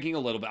nitpicking a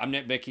little bit. I'm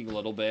nitpicking a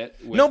little bit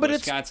with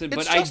Wisconsin,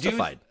 it's but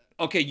justified.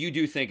 Okay, you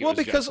do think it was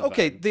because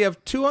justified. they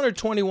have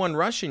 221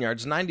 rushing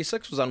yards,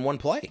 96 was on one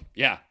play.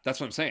 Yeah,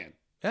 that's what I'm saying.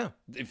 Yeah.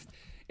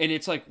 And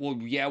it's like, well,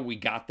 yeah, we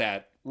got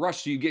that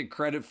rush, so you get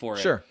credit for it.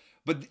 Sure.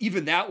 But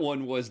even that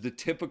one was the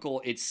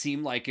typical, it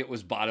seemed like it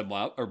was bottled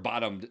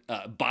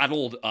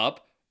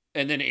up,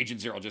 and then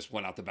Agent Zero just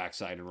went out the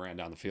backside and ran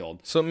down the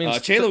field. So it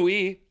means Che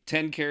Louis,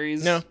 10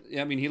 carries. No.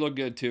 I mean, he looked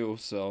good too.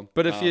 So,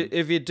 but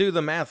if you do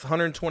the math,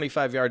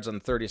 125 yards on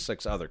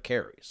 36 other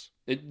carries.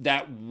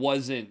 That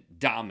wasn't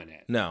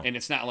dominant. No. And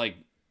it's not like,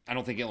 I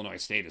don't think Illinois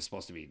State is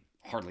supposed to be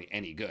hardly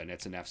any good, and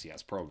it's an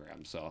FCS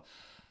program. So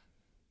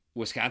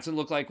Wisconsin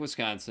looked like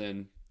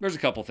Wisconsin. There's a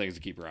couple things to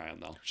keep your eye on,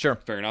 though. Sure.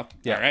 Fair enough?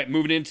 Yeah. All right,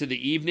 moving into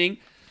the evening.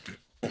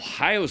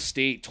 Ohio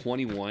State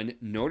 21,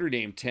 Notre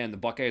Dame 10. The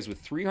Buckeyes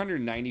with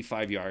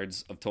 395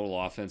 yards of total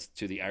offense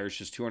to the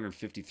Irish's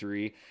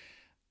 253.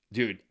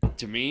 Dude,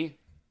 to me,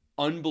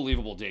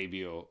 unbelievable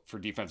debut for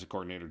defensive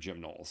coordinator Jim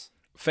Knowles.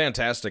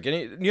 Fantastic.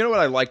 And you know what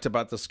I liked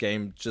about this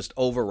game, just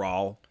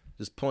overall,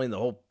 just pulling the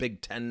whole Big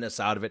Ten-ness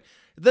out of it,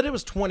 that it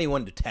was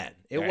 21-10.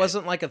 It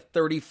wasn't like a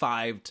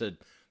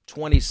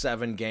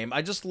 35-27 game.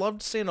 I just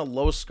loved seeing a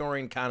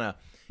low-scoring kind of,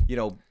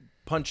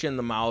 punch in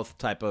the mouth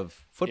type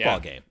of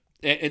football game.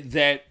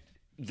 That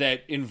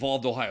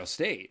involved Ohio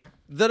State.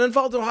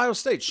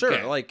 Sure.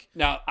 Okay.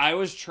 Now, I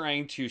was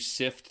trying to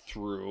sift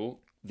through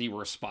the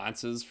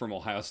responses from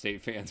Ohio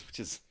State fans, which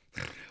is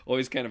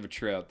always kind of a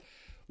trip.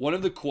 One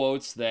of the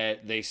quotes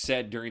that they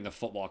said during the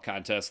football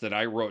contest that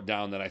I wrote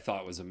down that I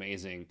thought was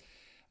amazing,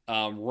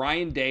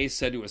 Ryan Day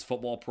said to his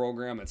football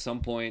program at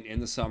some point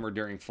in the summer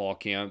during fall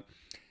camp,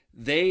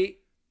 they,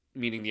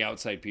 meaning the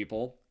outside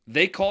people,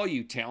 they call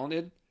you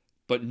talented,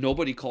 but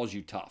nobody calls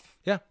you tough.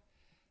 Yeah.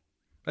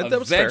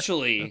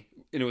 Eventually,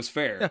 and it was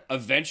fair, Yeah.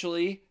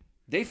 Eventually,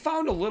 they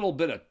found a little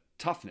bit of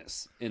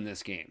toughness in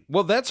this game.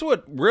 Well, that's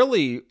what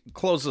really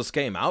closed this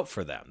game out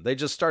for them. They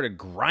just started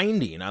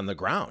grinding on the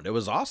ground. It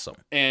was awesome.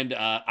 And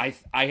I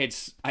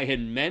had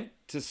meant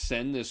to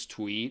send this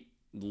tweet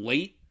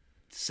late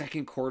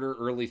second quarter,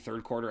 early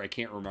third quarter. I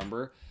can't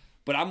remember,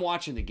 but I'm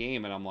watching the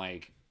game and I'm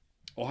like,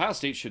 Ohio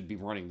State should be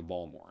running the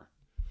ball more,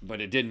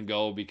 but it didn't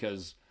go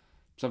because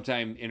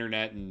sometime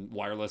internet and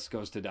wireless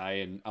goes to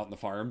die out in the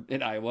farm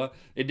in Iowa.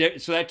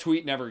 So that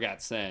tweet never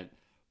got sent.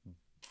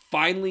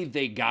 Finally,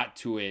 they got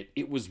to it.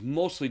 It was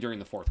mostly during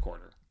the fourth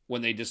quarter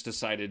when they just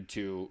decided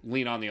to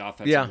lean on the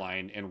offensive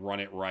line and run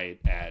it right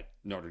at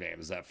Notre Dame.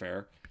 Is that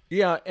fair?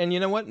 Yeah, and you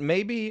know what?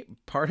 Maybe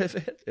part of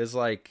it is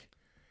like,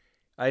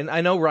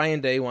 I know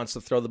Ryan Day wants to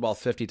throw the ball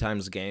 50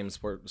 times a game,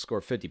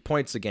 score 50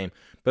 points a game,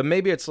 but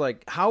maybe it's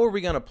like, how are we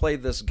going to play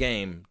this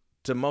game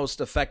to most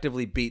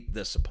effectively beat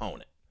this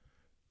opponent?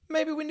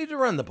 Maybe we need to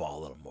run the ball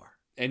a little more.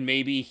 And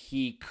maybe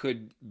he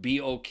could be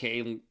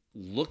okay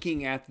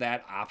looking at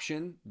that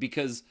option,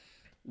 because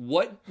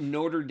what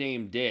Notre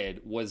Dame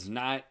did was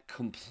not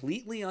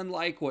completely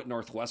unlike what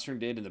Northwestern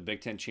did in the Big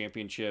Ten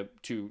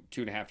Championship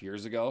 2.5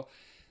 years ago.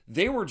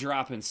 They were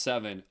dropping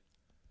 7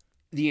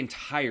 the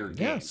entire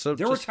game. Yeah, so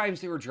there were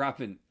times they were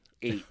dropping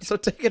 8. So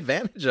take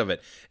advantage of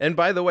it. And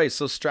by the way,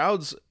 so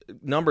Stroud's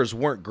numbers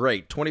weren't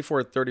great.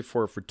 24-34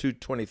 for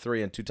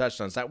 223 and 2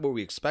 touchdowns. That's what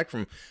we expect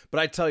from him.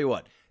 But I tell you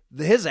what,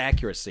 his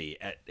accuracy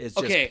is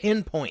just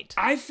pinpoint.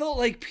 I felt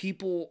like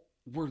people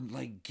were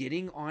like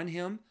getting on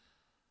him.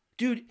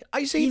 Dude,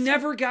 he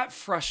never got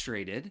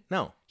frustrated.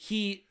 No.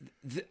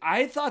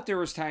 I thought there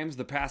was times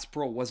the pass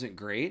pro wasn't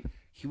great.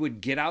 He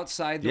would get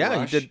outside the rush.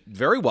 Yeah, he did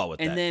very well with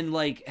that. And then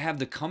like have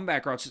the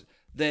comeback routes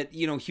that,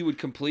 he would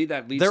complete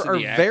that leads there to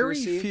the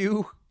accuracy. Very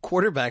few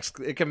quarterbacks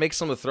that can make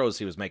some of the throws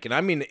he was making.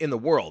 I mean, in the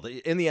world,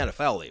 in the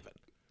NFL even.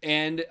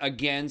 And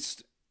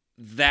against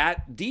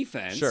that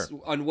defense, sure,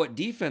 on what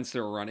defense they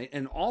were running.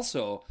 And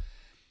also,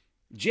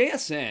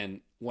 JSN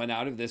went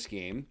out of this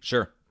game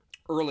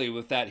early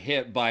with that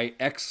hit by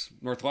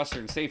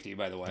ex-Northwestern safety,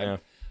 by the way.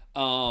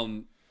 Yeah.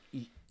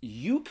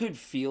 You could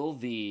feel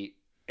the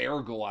air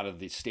go out of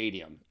the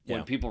stadium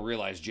when people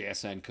realized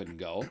JSN couldn't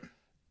go,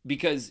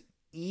 because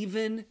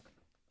even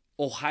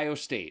Ohio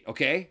State,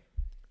 okay?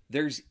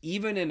 There's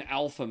even an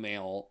alpha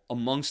male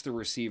amongst the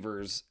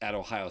receivers at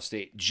Ohio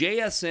State.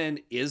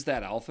 JSN is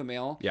that alpha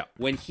male. Yeah.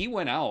 When he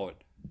went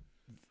out,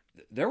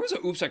 there was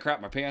a oops, I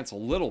crapped my pants a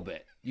little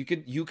bit. You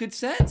could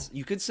sense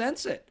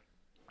it.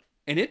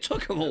 and it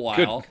took him a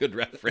while. Good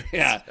reference.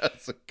 Yeah.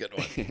 That's a good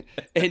one.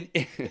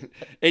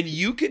 and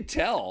you could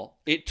tell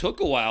it took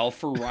a while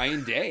for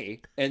Ryan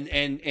Day and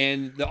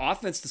the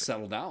offense to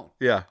settle down.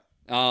 Yeah.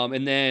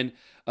 And then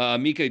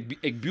Mika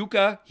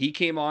Egbuka, he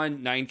came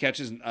on, 9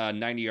 catches,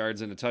 90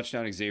 yards and a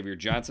touchdown. Xavier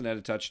Johnson had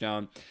a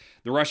touchdown.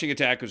 The rushing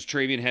attack was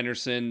Travian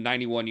Henderson,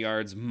 91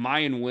 yards.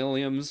 Mayan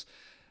Williams,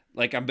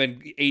 I've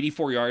been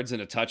 84 yards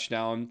and a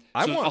touchdown.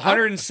 So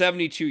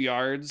 172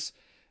 yards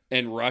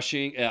and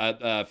rushing,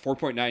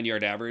 4.9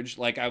 yard average.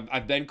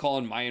 I've been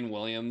calling Mayan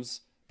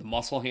Williams the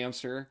muscle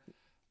hamster.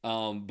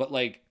 But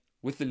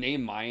with the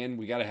name Mayan,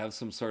 we got to have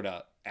some sort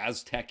of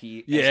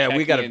Aztec-y. Yeah,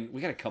 we got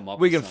to come up.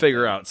 We with can something.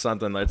 figure out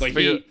something.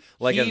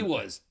 He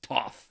was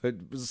tough.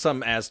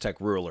 Some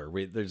Aztec ruler.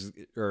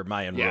 Or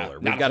Mayan ruler.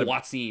 We've got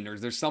Watson, or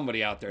there's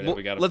somebody out there that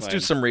we got to. Let's do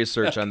some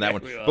research on that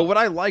one. But what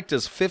I liked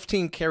is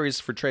 15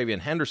 carries for Travian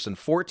Henderson,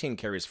 14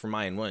 carries for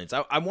Mayan Williams.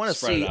 I want to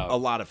see a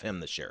lot of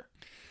him this year.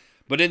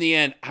 But in the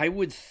end, I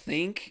would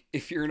think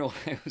if you're an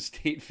Ohio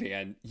State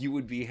fan, you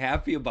would be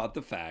happy about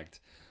the fact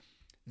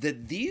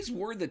that these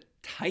were the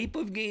type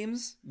of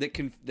games that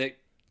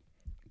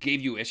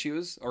gave you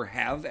issues, or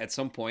have at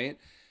some point.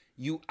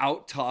 You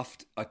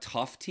out-toughed a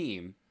tough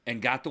team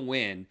and got the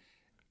win.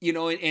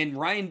 And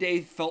Ryan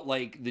Day felt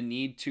like the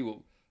need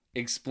to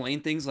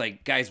explain things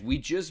like, guys, we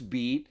just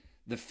beat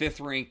the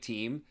 5th-ranked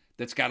team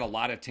that's got a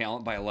lot of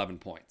talent by 11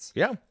 points.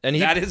 Yeah. And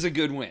that is a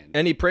good win.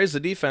 And he praised the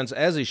defense,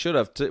 as he should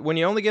have. When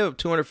you only give up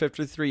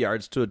 253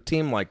 yards to a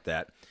team like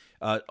that,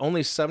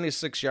 only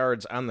 76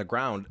 yards on the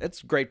ground,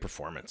 it's great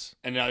performance.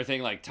 Another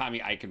thing, Tommy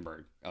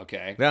Eichenberg,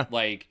 okay?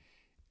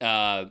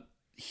 Yeah.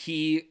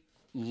 He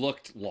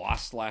looked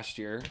lost last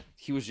year.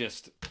 He was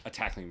just a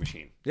tackling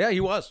machine. Yeah, he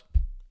was.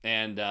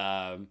 And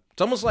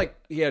it's almost like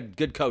he had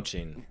good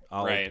coaching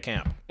all at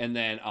camp. And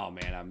then,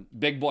 I'm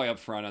big boy up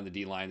front on the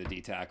D line, the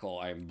D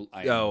tackle.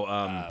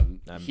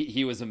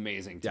 He was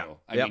amazing too.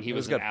 Yeah, he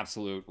was an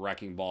absolute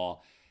wrecking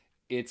ball.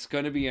 It's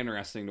going to be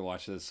interesting to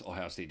watch this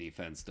Ohio State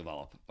defense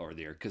develop over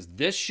the year, because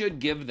this should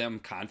give them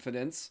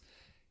confidence,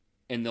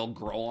 and they'll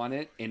grow on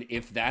it. And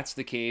if that's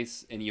the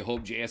case, and you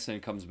hope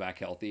JSN comes back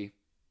healthy,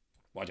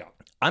 watch out.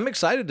 I'm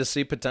excited to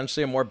see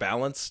potentially a more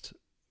balanced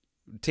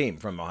team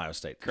from Ohio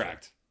State.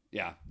 Correct.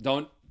 Yeah.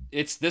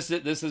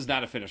 This is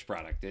not a finished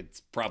product.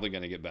 It's probably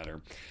going to get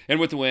better. And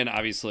with the win,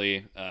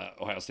 obviously,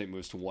 Ohio State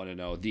moves to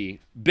 1-0. The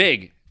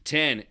Big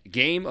Ten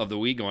game of the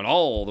week, going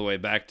all the way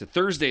back to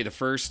Thursday the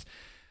 1st.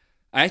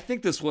 I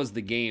think this was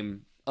the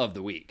game of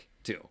the week,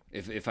 too,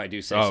 if I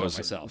do say so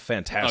myself. A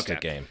fantastic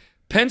game.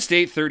 Penn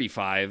State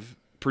 35,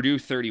 Purdue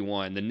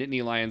 31. The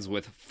Nittany Lions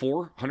with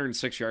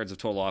 406 yards of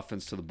total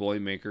offense to the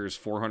Boilermakers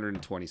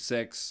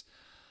 426.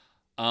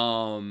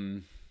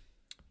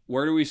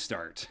 Where do we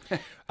start?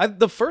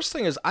 The first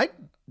thing is, I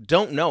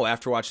don't know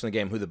after watching the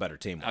game who the better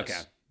team was. Okay,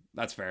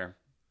 that's fair.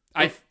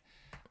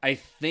 I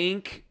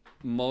think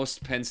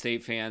most Penn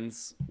State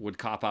fans would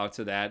cop out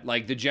to that.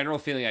 The general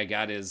feeling I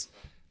got is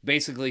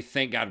basically,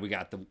 thank God we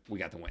got the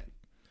win.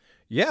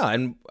 Yeah,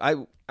 and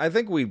I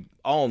think we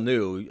all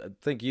knew. I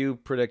think you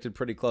predicted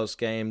pretty close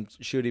game.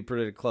 Shooty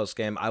predicted close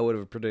game. I would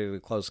have predicted a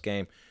close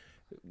game.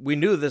 We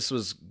knew this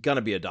was going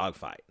to be a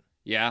dogfight.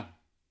 Yeah,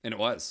 and it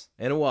was.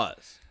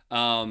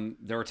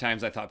 There were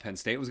times I thought Penn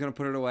State was going to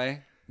put it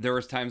away. There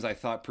was times I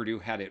thought Purdue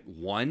had it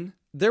won.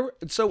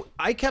 So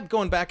I kept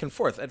going back and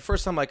forth. At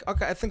first, I'm like,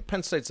 okay, I think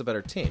Penn State's a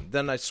better team.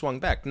 Then I swung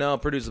back. No,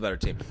 Purdue's a better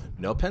team.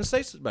 No, Penn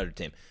State's a better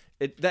team.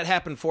 That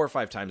happened 4 or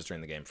 5 times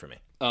during the game for me.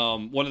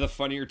 One of the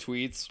funnier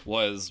tweets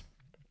was,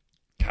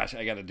 gosh,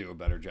 I got to do a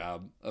better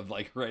job of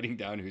writing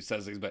down who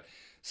says things. But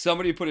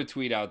somebody put a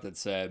tweet out that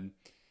said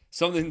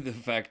something to the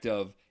effect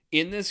of,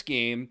 in this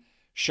game,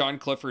 Sean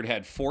Clifford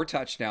had 4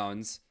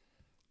 touchdowns,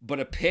 but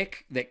a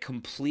pick that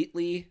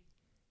completely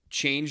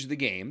changed the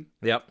game.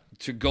 Yep.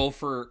 To go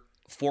for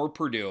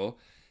Purdue.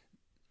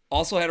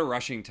 Also had a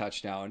rushing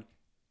touchdown.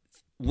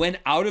 Went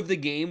out of the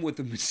game with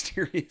a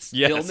mysterious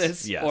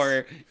illness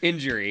or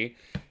injury.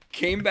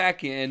 Came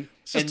back in.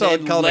 Just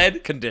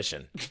led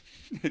condition.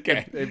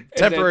 Okay.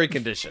 Temporary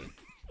condition.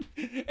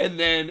 And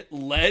then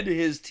led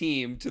his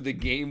team to the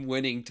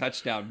game-winning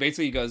touchdown.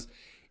 Basically, he goes,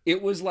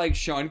 it was like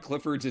Sean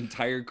Clifford's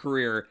entire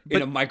career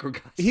in a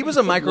microcosm. He was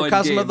a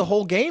microcosm of the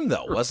whole game,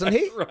 though, wasn't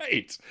he?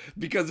 Right.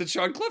 Because it's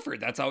Sean Clifford.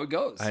 That's how it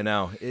goes. I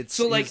know.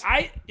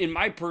 In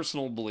my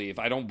personal belief,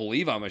 I don't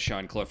believe I'm a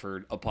Sean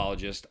Clifford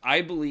apologist.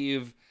 I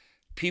believe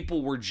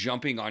people were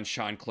jumping on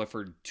Sean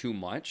Clifford too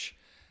much.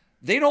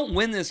 They don't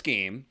win this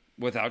game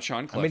without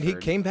Sean Clifford. I mean,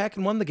 he came back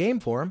and won the game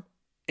for him.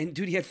 And,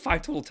 dude, he had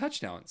 5 total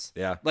touchdowns.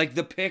 Yeah.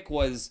 The pick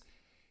was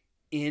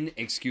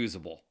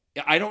inexcusable.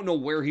 I don't know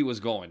where he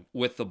was going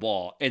with the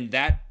ball. And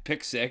that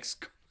pick 6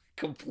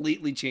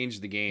 completely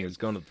changed the game. He was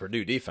going to the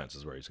Purdue defense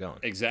is where he's going.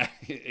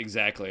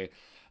 Exactly.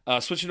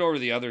 Switching over to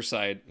the other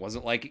side,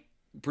 wasn't like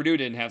Purdue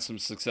didn't have some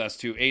success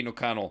too. Aiden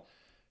O'Connell,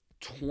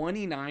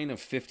 29 of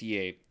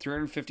 58,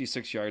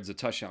 356 yards, a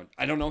touchdown.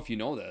 I don't know if you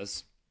know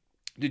this.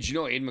 Did you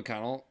know Aiden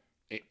O'Connell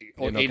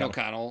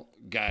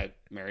got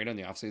married in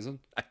the offseason?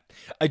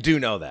 I do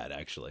know that,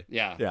 actually.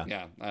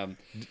 Yeah.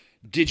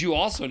 Did you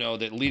also know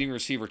that leading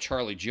receiver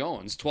Charlie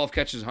Jones, 12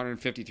 catches,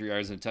 153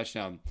 yards, and a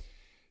touchdown?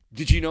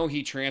 Did you know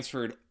he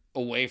transferred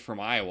away from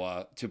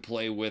Iowa to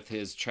play with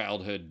his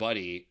childhood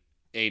buddy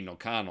Aiden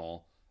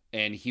O'Connell,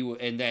 and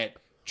that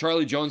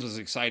Charlie Jones was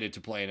excited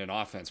to play in an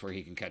offense where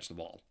he can catch the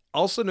ball.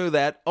 Also knew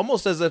that,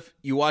 almost as if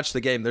you watched the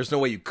game. There's no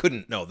way you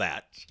couldn't know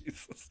that.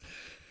 Jesus.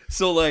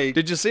 So, like...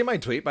 Did you see my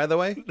tweet, by the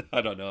way? I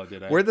don't know,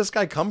 did I? Where'd this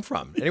guy come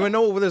from? Anyone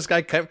know where this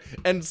guy came?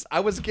 And I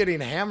was getting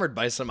hammered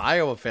by some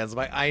Iowa fans. I'm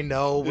like, I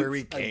know where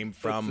he came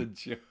from.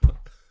 It's a joke.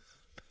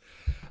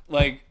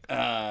 Like,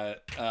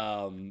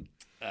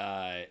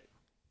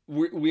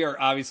 we are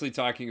obviously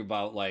talking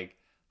about, like,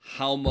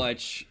 how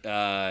much...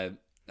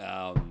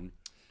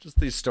 just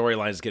these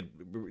storylines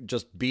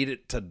just beat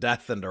it to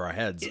death into our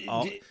heads. We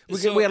had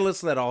to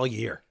listen to that all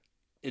year.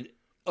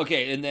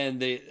 Okay, and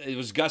then it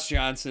was Gus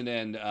Johnson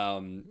and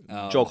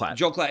Joel Klatt.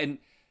 Joel Klatt, and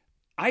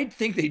I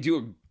think they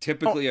do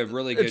typically a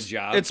really good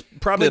job. It's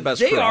probably the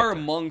best. They are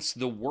amongst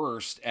the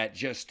worst at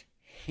just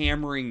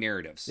hammering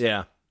narratives.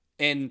 Yeah,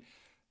 and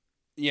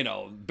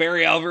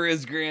Barry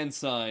Alvarez's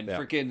grandson,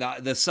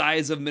 freaking the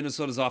size of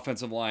Minnesota's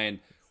offensive line.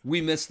 We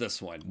missed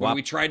this one when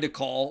we tried to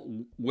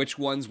call which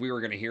ones we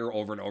were going to hear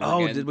over and over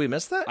again. Oh, did we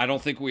miss that? I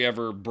don't think we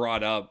ever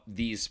brought up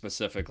these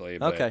specifically.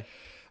 But,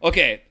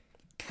 okay.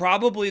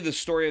 Probably the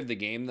story of the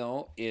game,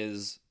 though,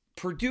 is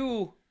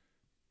Purdue,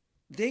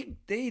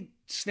 they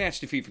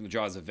snatched defeat from the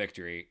jaws of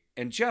victory,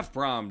 and Jeff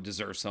Brom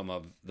deserves some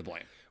of the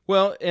blame.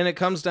 Well, and it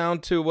comes down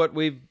to what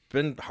we've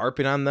been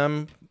harping on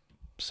them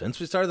since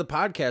we started the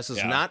podcast,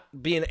 is not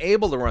being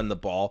able to run the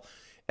ball.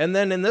 And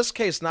then in this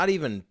case, not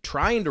even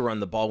trying to run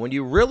the ball when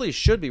you really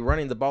should be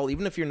running the ball,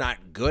 even if you're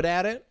not good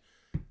at it.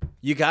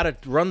 You got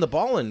to run the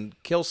ball and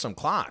kill some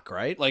clock,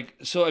 right? Like,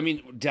 so, I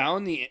mean,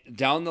 down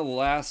the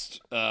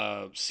last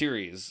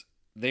series,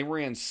 they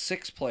ran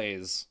 6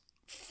 plays.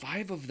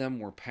 5 of them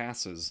were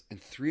passes, and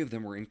 3 of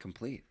them were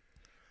incomplete.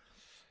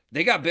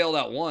 They got bailed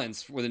out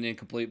once with an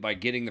incomplete by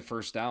getting the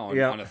first down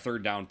on a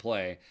 3rd down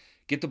play.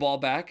 Get the ball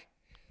back.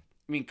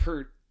 I mean,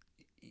 Kurt,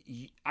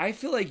 I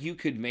feel like you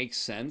could make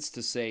sense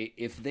to say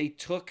if they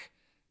took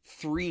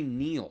 3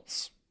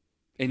 kneels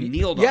and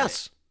kneeled on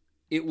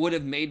it would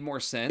have made more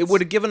sense. It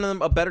would have given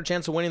them a better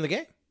chance of winning the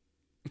game.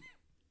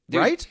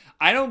 Dude, right?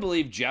 I don't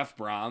believe Jeff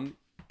Brom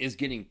is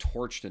getting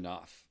torched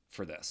enough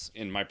for this,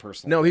 in my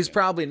personal opinion. He's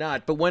probably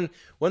not. But when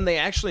they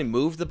actually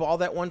moved the ball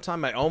that one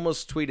time, I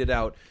almost tweeted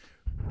out,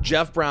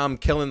 Jeff Brom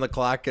killing the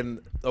clock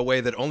in a way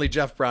that only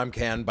Jeff Brom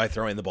can by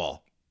throwing the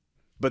ball.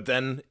 But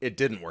then it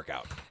didn't work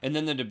out. And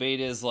then the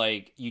debate is,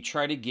 like, you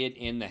try to get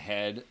in the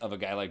head of a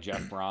guy like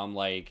Jeff Brom,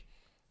 like,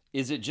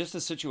 is it just a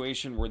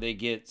situation where they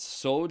get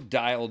so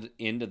dialed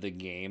into the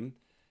game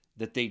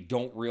that they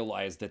don't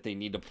realize that they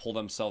need to pull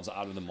themselves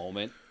out of the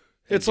moment?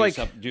 It's like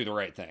do the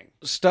right thing.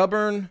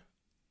 Stubborn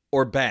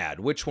or bad?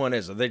 Which one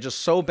is it? They're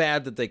just so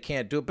bad that they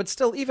can't do it. But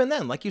still, even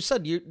then, like you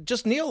said, you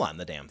just kneel on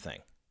the damn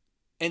thing.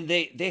 And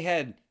they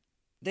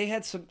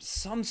had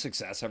some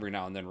success every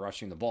now and then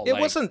rushing the ball. It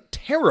wasn't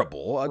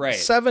terrible. Right.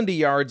 70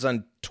 yards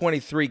on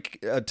 23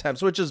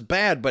 attempts, which is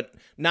bad, but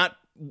not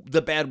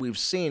the bad we've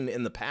seen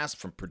in the past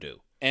from Purdue.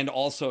 And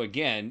also,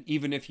 again,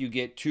 even if you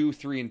get 2,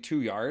 3, and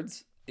 2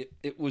 yards,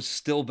 it was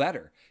still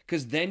better.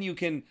 Because then you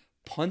can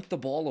punt the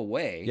ball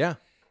away. Yeah.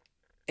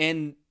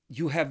 And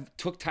you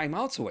took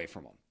timeouts away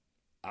from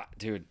them.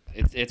 Dude,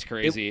 it's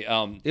crazy.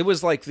 It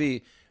was like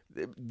the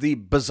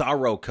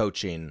bizarro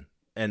coaching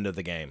end of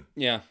the game.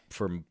 Yeah.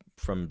 From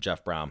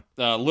Jeff Brom.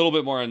 A little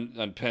bit more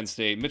on Penn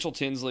State. Mitchell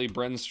Tinsley,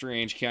 Brendan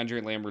Strange,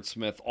 Keandre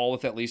Lambert-Smith, all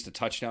with at least a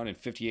touchdown and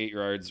 58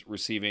 yards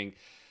receiving.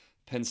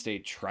 Penn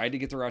State tried to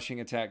get the rushing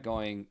attack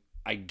going.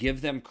 I give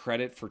them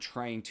credit for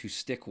trying to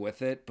stick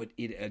with it, but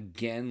it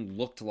again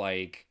looked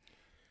like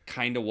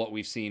kind of what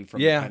we've seen from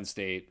the Penn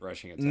State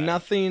rushing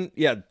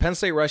attack. Penn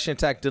State rushing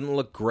attack didn't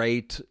look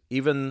great.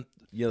 Even,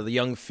 the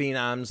young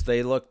phenoms,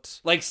 they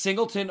looked... Like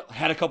Singleton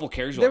had a couple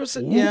carries.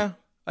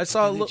 I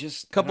saw a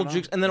couple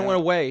jukes, and then it went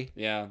away.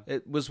 Yeah.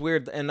 It was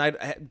weird, and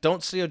I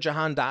don't see a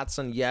Jahan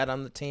Dotson yet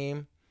on the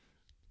team.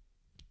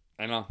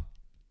 I know.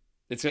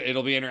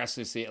 It'll be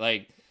interesting to see.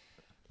 Like,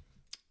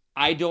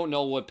 I don't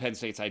know what Penn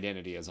State's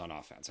identity is on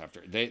offense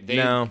after.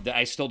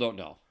 I still don't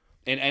know.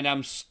 And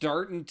I'm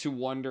starting to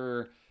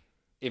wonder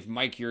if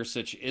Mike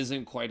Yurcich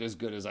isn't quite as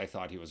good as I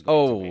thought he was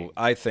going to be.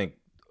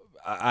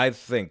 I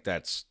think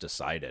that's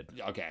decided.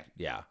 Okay.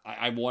 Yeah.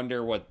 I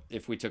wonder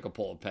if we took a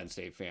poll of Penn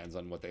State fans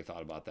on what they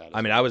thought about that.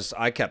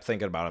 I kept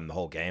thinking about him the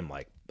whole game.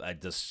 Like,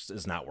 this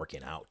is not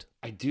working out.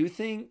 I do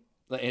think,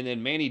 and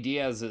then Manny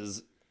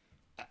Diaz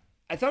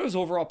I thought it was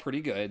overall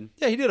pretty good.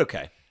 Yeah, he did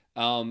okay.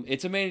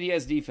 It's a Manny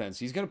Diaz defense.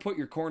 He's going to put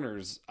your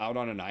corners out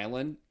on an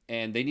island,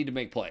 and they need to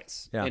make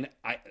plays. Yeah. And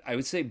I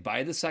would say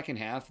by the second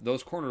half,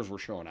 those corners were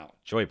showing out.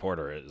 Joey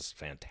Porter is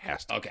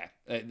fantastic. Okay.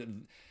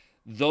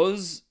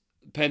 Those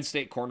Penn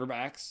State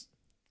cornerbacks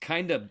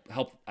kind of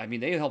helped. I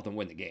mean, they helped them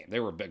win the game. They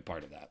were a big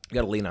part of that. You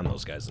got to lean on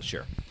those guys this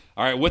year.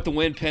 All right. With the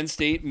win, Penn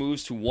State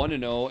moves to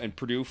 1-0, and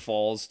Purdue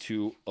falls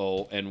to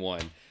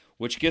 0-1,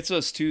 which gets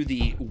us to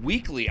the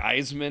weekly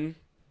Eisman.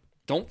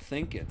 Don't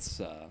think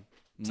it's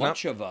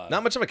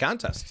not much of a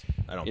contest.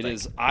 I don't think it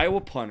is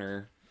Iowa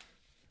punter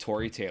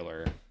Tory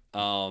Taylor.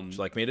 Would you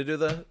like me to do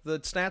the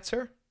stats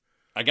here?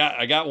 I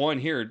got one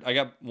here. I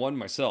got one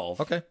myself.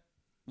 Okay.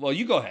 Well,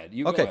 you go ahead.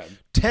 Go ahead.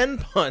 10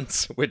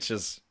 punts, which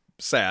is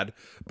sad,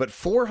 but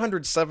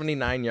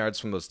 479 yards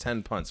from those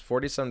 10 punts,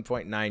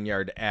 47.9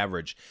 yard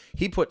average.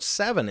 He put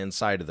 7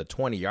 inside of the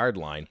 20-yard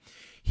line.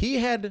 He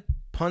had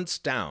punts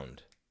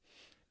downed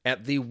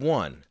at the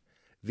 1,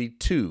 the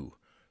 2,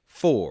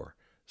 4,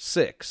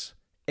 6,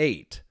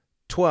 8,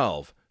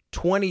 12,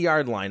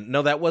 20-yard line.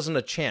 No, that wasn't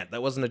a chant.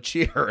 That wasn't a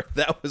cheer.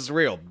 That was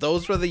real.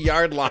 Those were the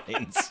yard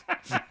lines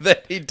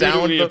that he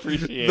downed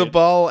the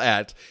ball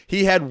at.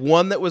 He had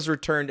one that was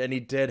returned, and he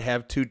did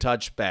have 2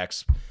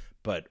 touchbacks.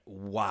 But,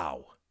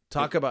 wow.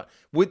 Talk about...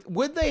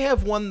 Would they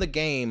have won the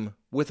game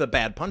with a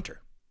bad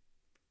punter?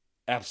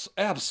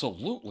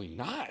 Absolutely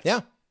not.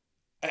 Yeah.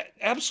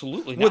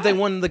 Absolutely not. Would they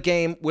win the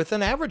game with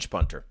an average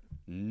punter?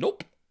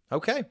 Nope.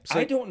 Okay. So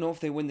I don't know if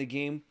they win the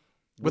game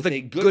with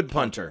a good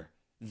punter.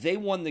 They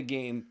won the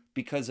game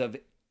because of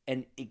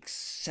an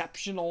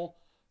exceptional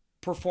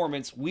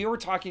performance. We were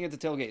talking at the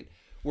tailgate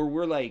where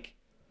we're like,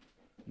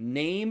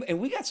 name, and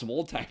we got some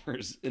old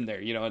timers in there,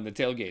 in the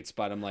tailgate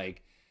spot. I'm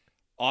like,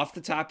 off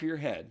the top of your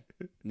head,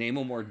 name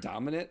a more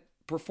dominant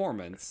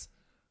performance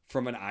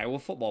from an Iowa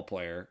football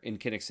player in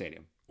Kinnick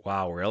Stadium.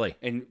 Wow, really?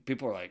 And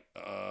people are like,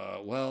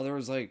 well, there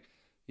was like,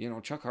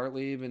 Chuck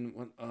Hartlieb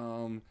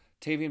and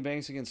Tavian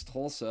Banks against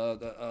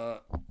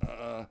Tulsa.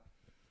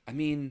 I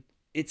mean,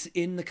 it's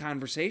in the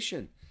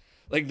conversation.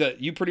 Like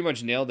you pretty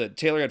much nailed it.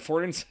 Taylor had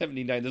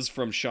 479. This is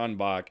from Sean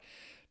Bach.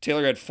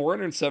 Taylor had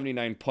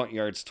 479 punt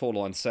yards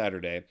total on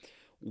Saturday,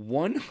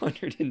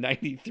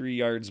 193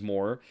 yards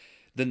more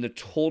than the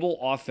total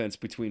offense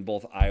between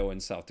both Iowa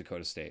and South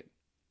Dakota State.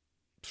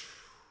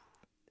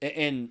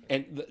 And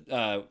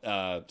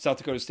South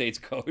Dakota State's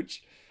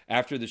coach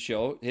after the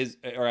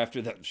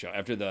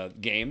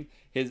game,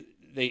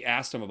 they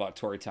asked him about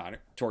Tory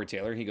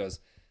Taylor. He goes,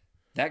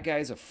 "That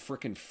guy's a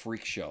freaking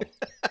freak show."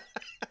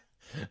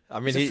 I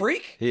mean, he's a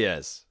freak. He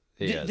is.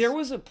 He is. There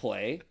was a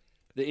play,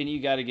 and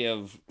you got to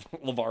give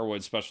LeVar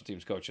Woods, special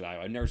teams coach at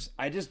Iowa.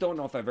 I just don't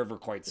know if I've ever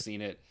quite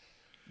seen it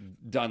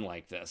done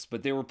like this.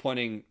 But they were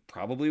punting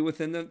probably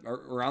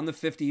around the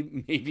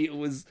 50. Maybe it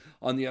was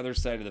on the other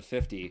side of the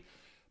 50.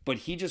 But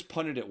he just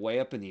punted it way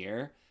up in the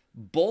air.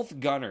 Both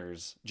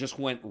gunners just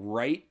went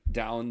right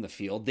down the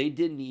field. They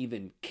didn't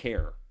even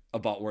care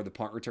about where the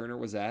punt returner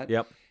was at.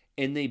 Yep.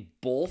 And they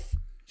both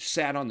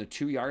sat on the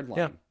 2-yard line.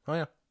 Yeah. Oh,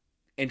 yeah.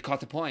 And caught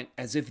the punt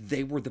as if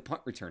they were the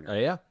punt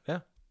returner. Yeah.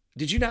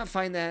 Did you not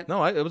find that?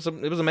 No, it was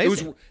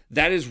amazing.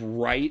 That is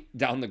right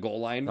down the goal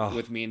line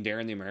with me and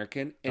Darren the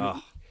American.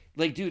 And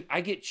like, dude,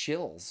 I get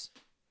chills.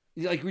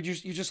 Like, you're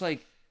just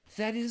like,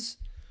 that is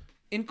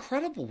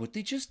incredible what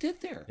they just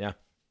did there. Yeah.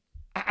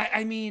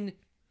 I mean,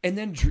 and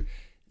then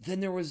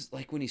there was,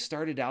 like, when he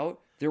started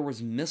out, there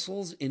was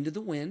missiles into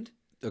the wind.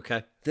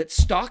 Okay. That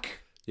stuck.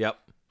 Yep.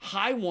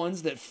 High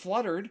ones that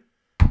fluttered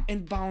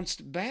and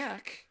bounced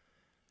back.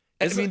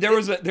 I mean, there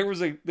was a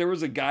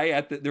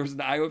guy there was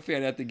an Iowa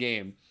fan at the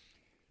game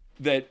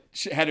that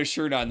had a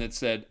shirt on that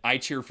said, "I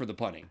cheer for the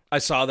punting." I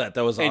saw that.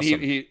 That was awesome.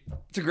 And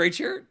it's a great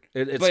shirt.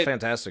 It's a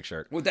fantastic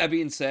shirt. With that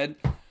being said,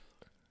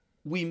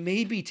 we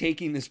may be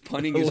taking this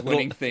punting is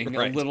winning thing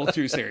a little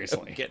too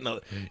seriously.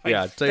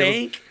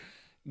 Thank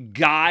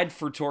God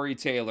for Tory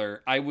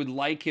Taylor. I would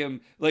like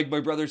him, like my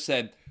brother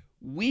said,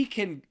 we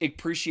can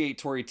appreciate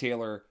Tory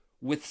Taylor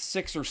with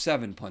 6 or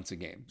 7 punts a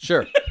game.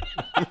 Sure.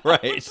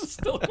 Right. Which is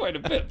still quite a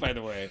bit, by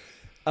the way.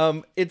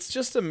 It's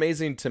just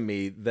amazing to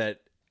me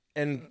that,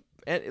 and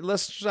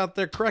listeners out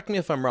there, correct me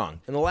if I'm wrong,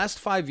 in the last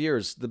 5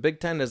 years, the Big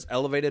Ten has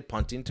elevated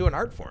punting to an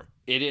art form.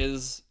 It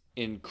is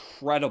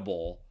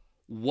incredible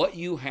what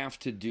you have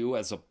to do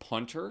as a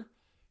punter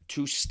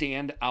to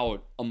stand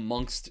out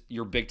amongst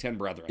your Big Ten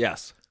brethren.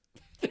 Yes.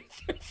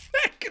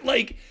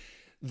 Like,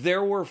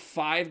 there were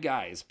 5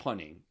 guys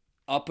punting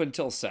up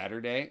until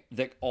Saturday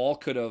that all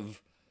could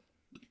have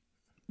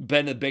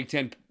been the Big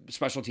Ten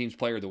Special Teams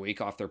Player of the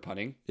Week off their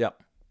punting.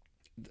 Yep.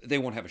 They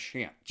won't have a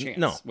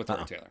chance with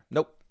Tory Taylor.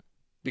 Nope.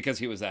 Because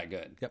he was that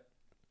good. Yep.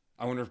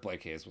 I wonder if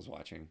Blake Hayes was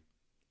watching.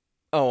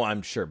 Oh,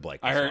 I'm sure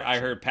Blake was watching. I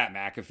heard Pat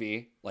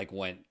McAfee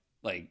went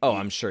like. Oh,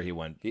 I'm sure he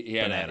went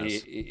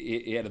bananas.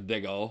 He had a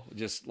big O,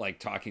 just like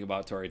talking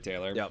about Tory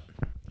Taylor. Yep.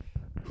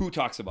 Who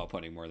talks about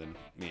punting more than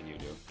me and you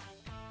do?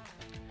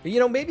 You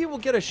know, maybe we'll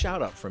get a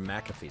shout out from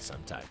McAfee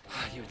sometime.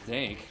 You'd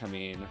think. I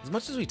mean, as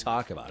much as we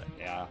talk about it.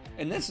 Yeah.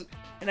 And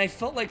I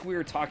felt like we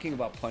were talking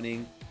about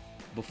punting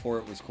before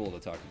it was cool to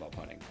talk about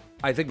punting.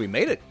 I think we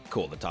made it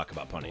cool to talk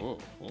about punting.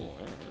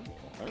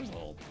 There's a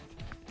little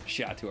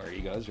shot to our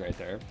egos right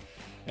there.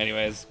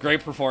 Anyways,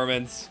 great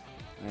performance.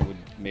 I would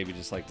maybe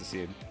just like to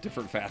see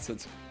different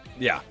facets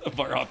of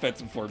our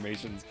offensive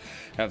formations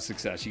have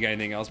success. You got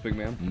anything else, big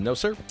man? No,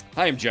 sir.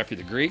 I am Jeffrey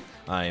the Greek.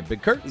 I am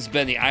Big Kurt. This has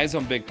been the Eyes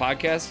on Big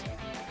podcast.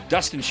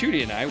 Dustin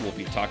Schutte and I will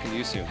be talking to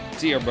you soon.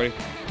 See you, everybody.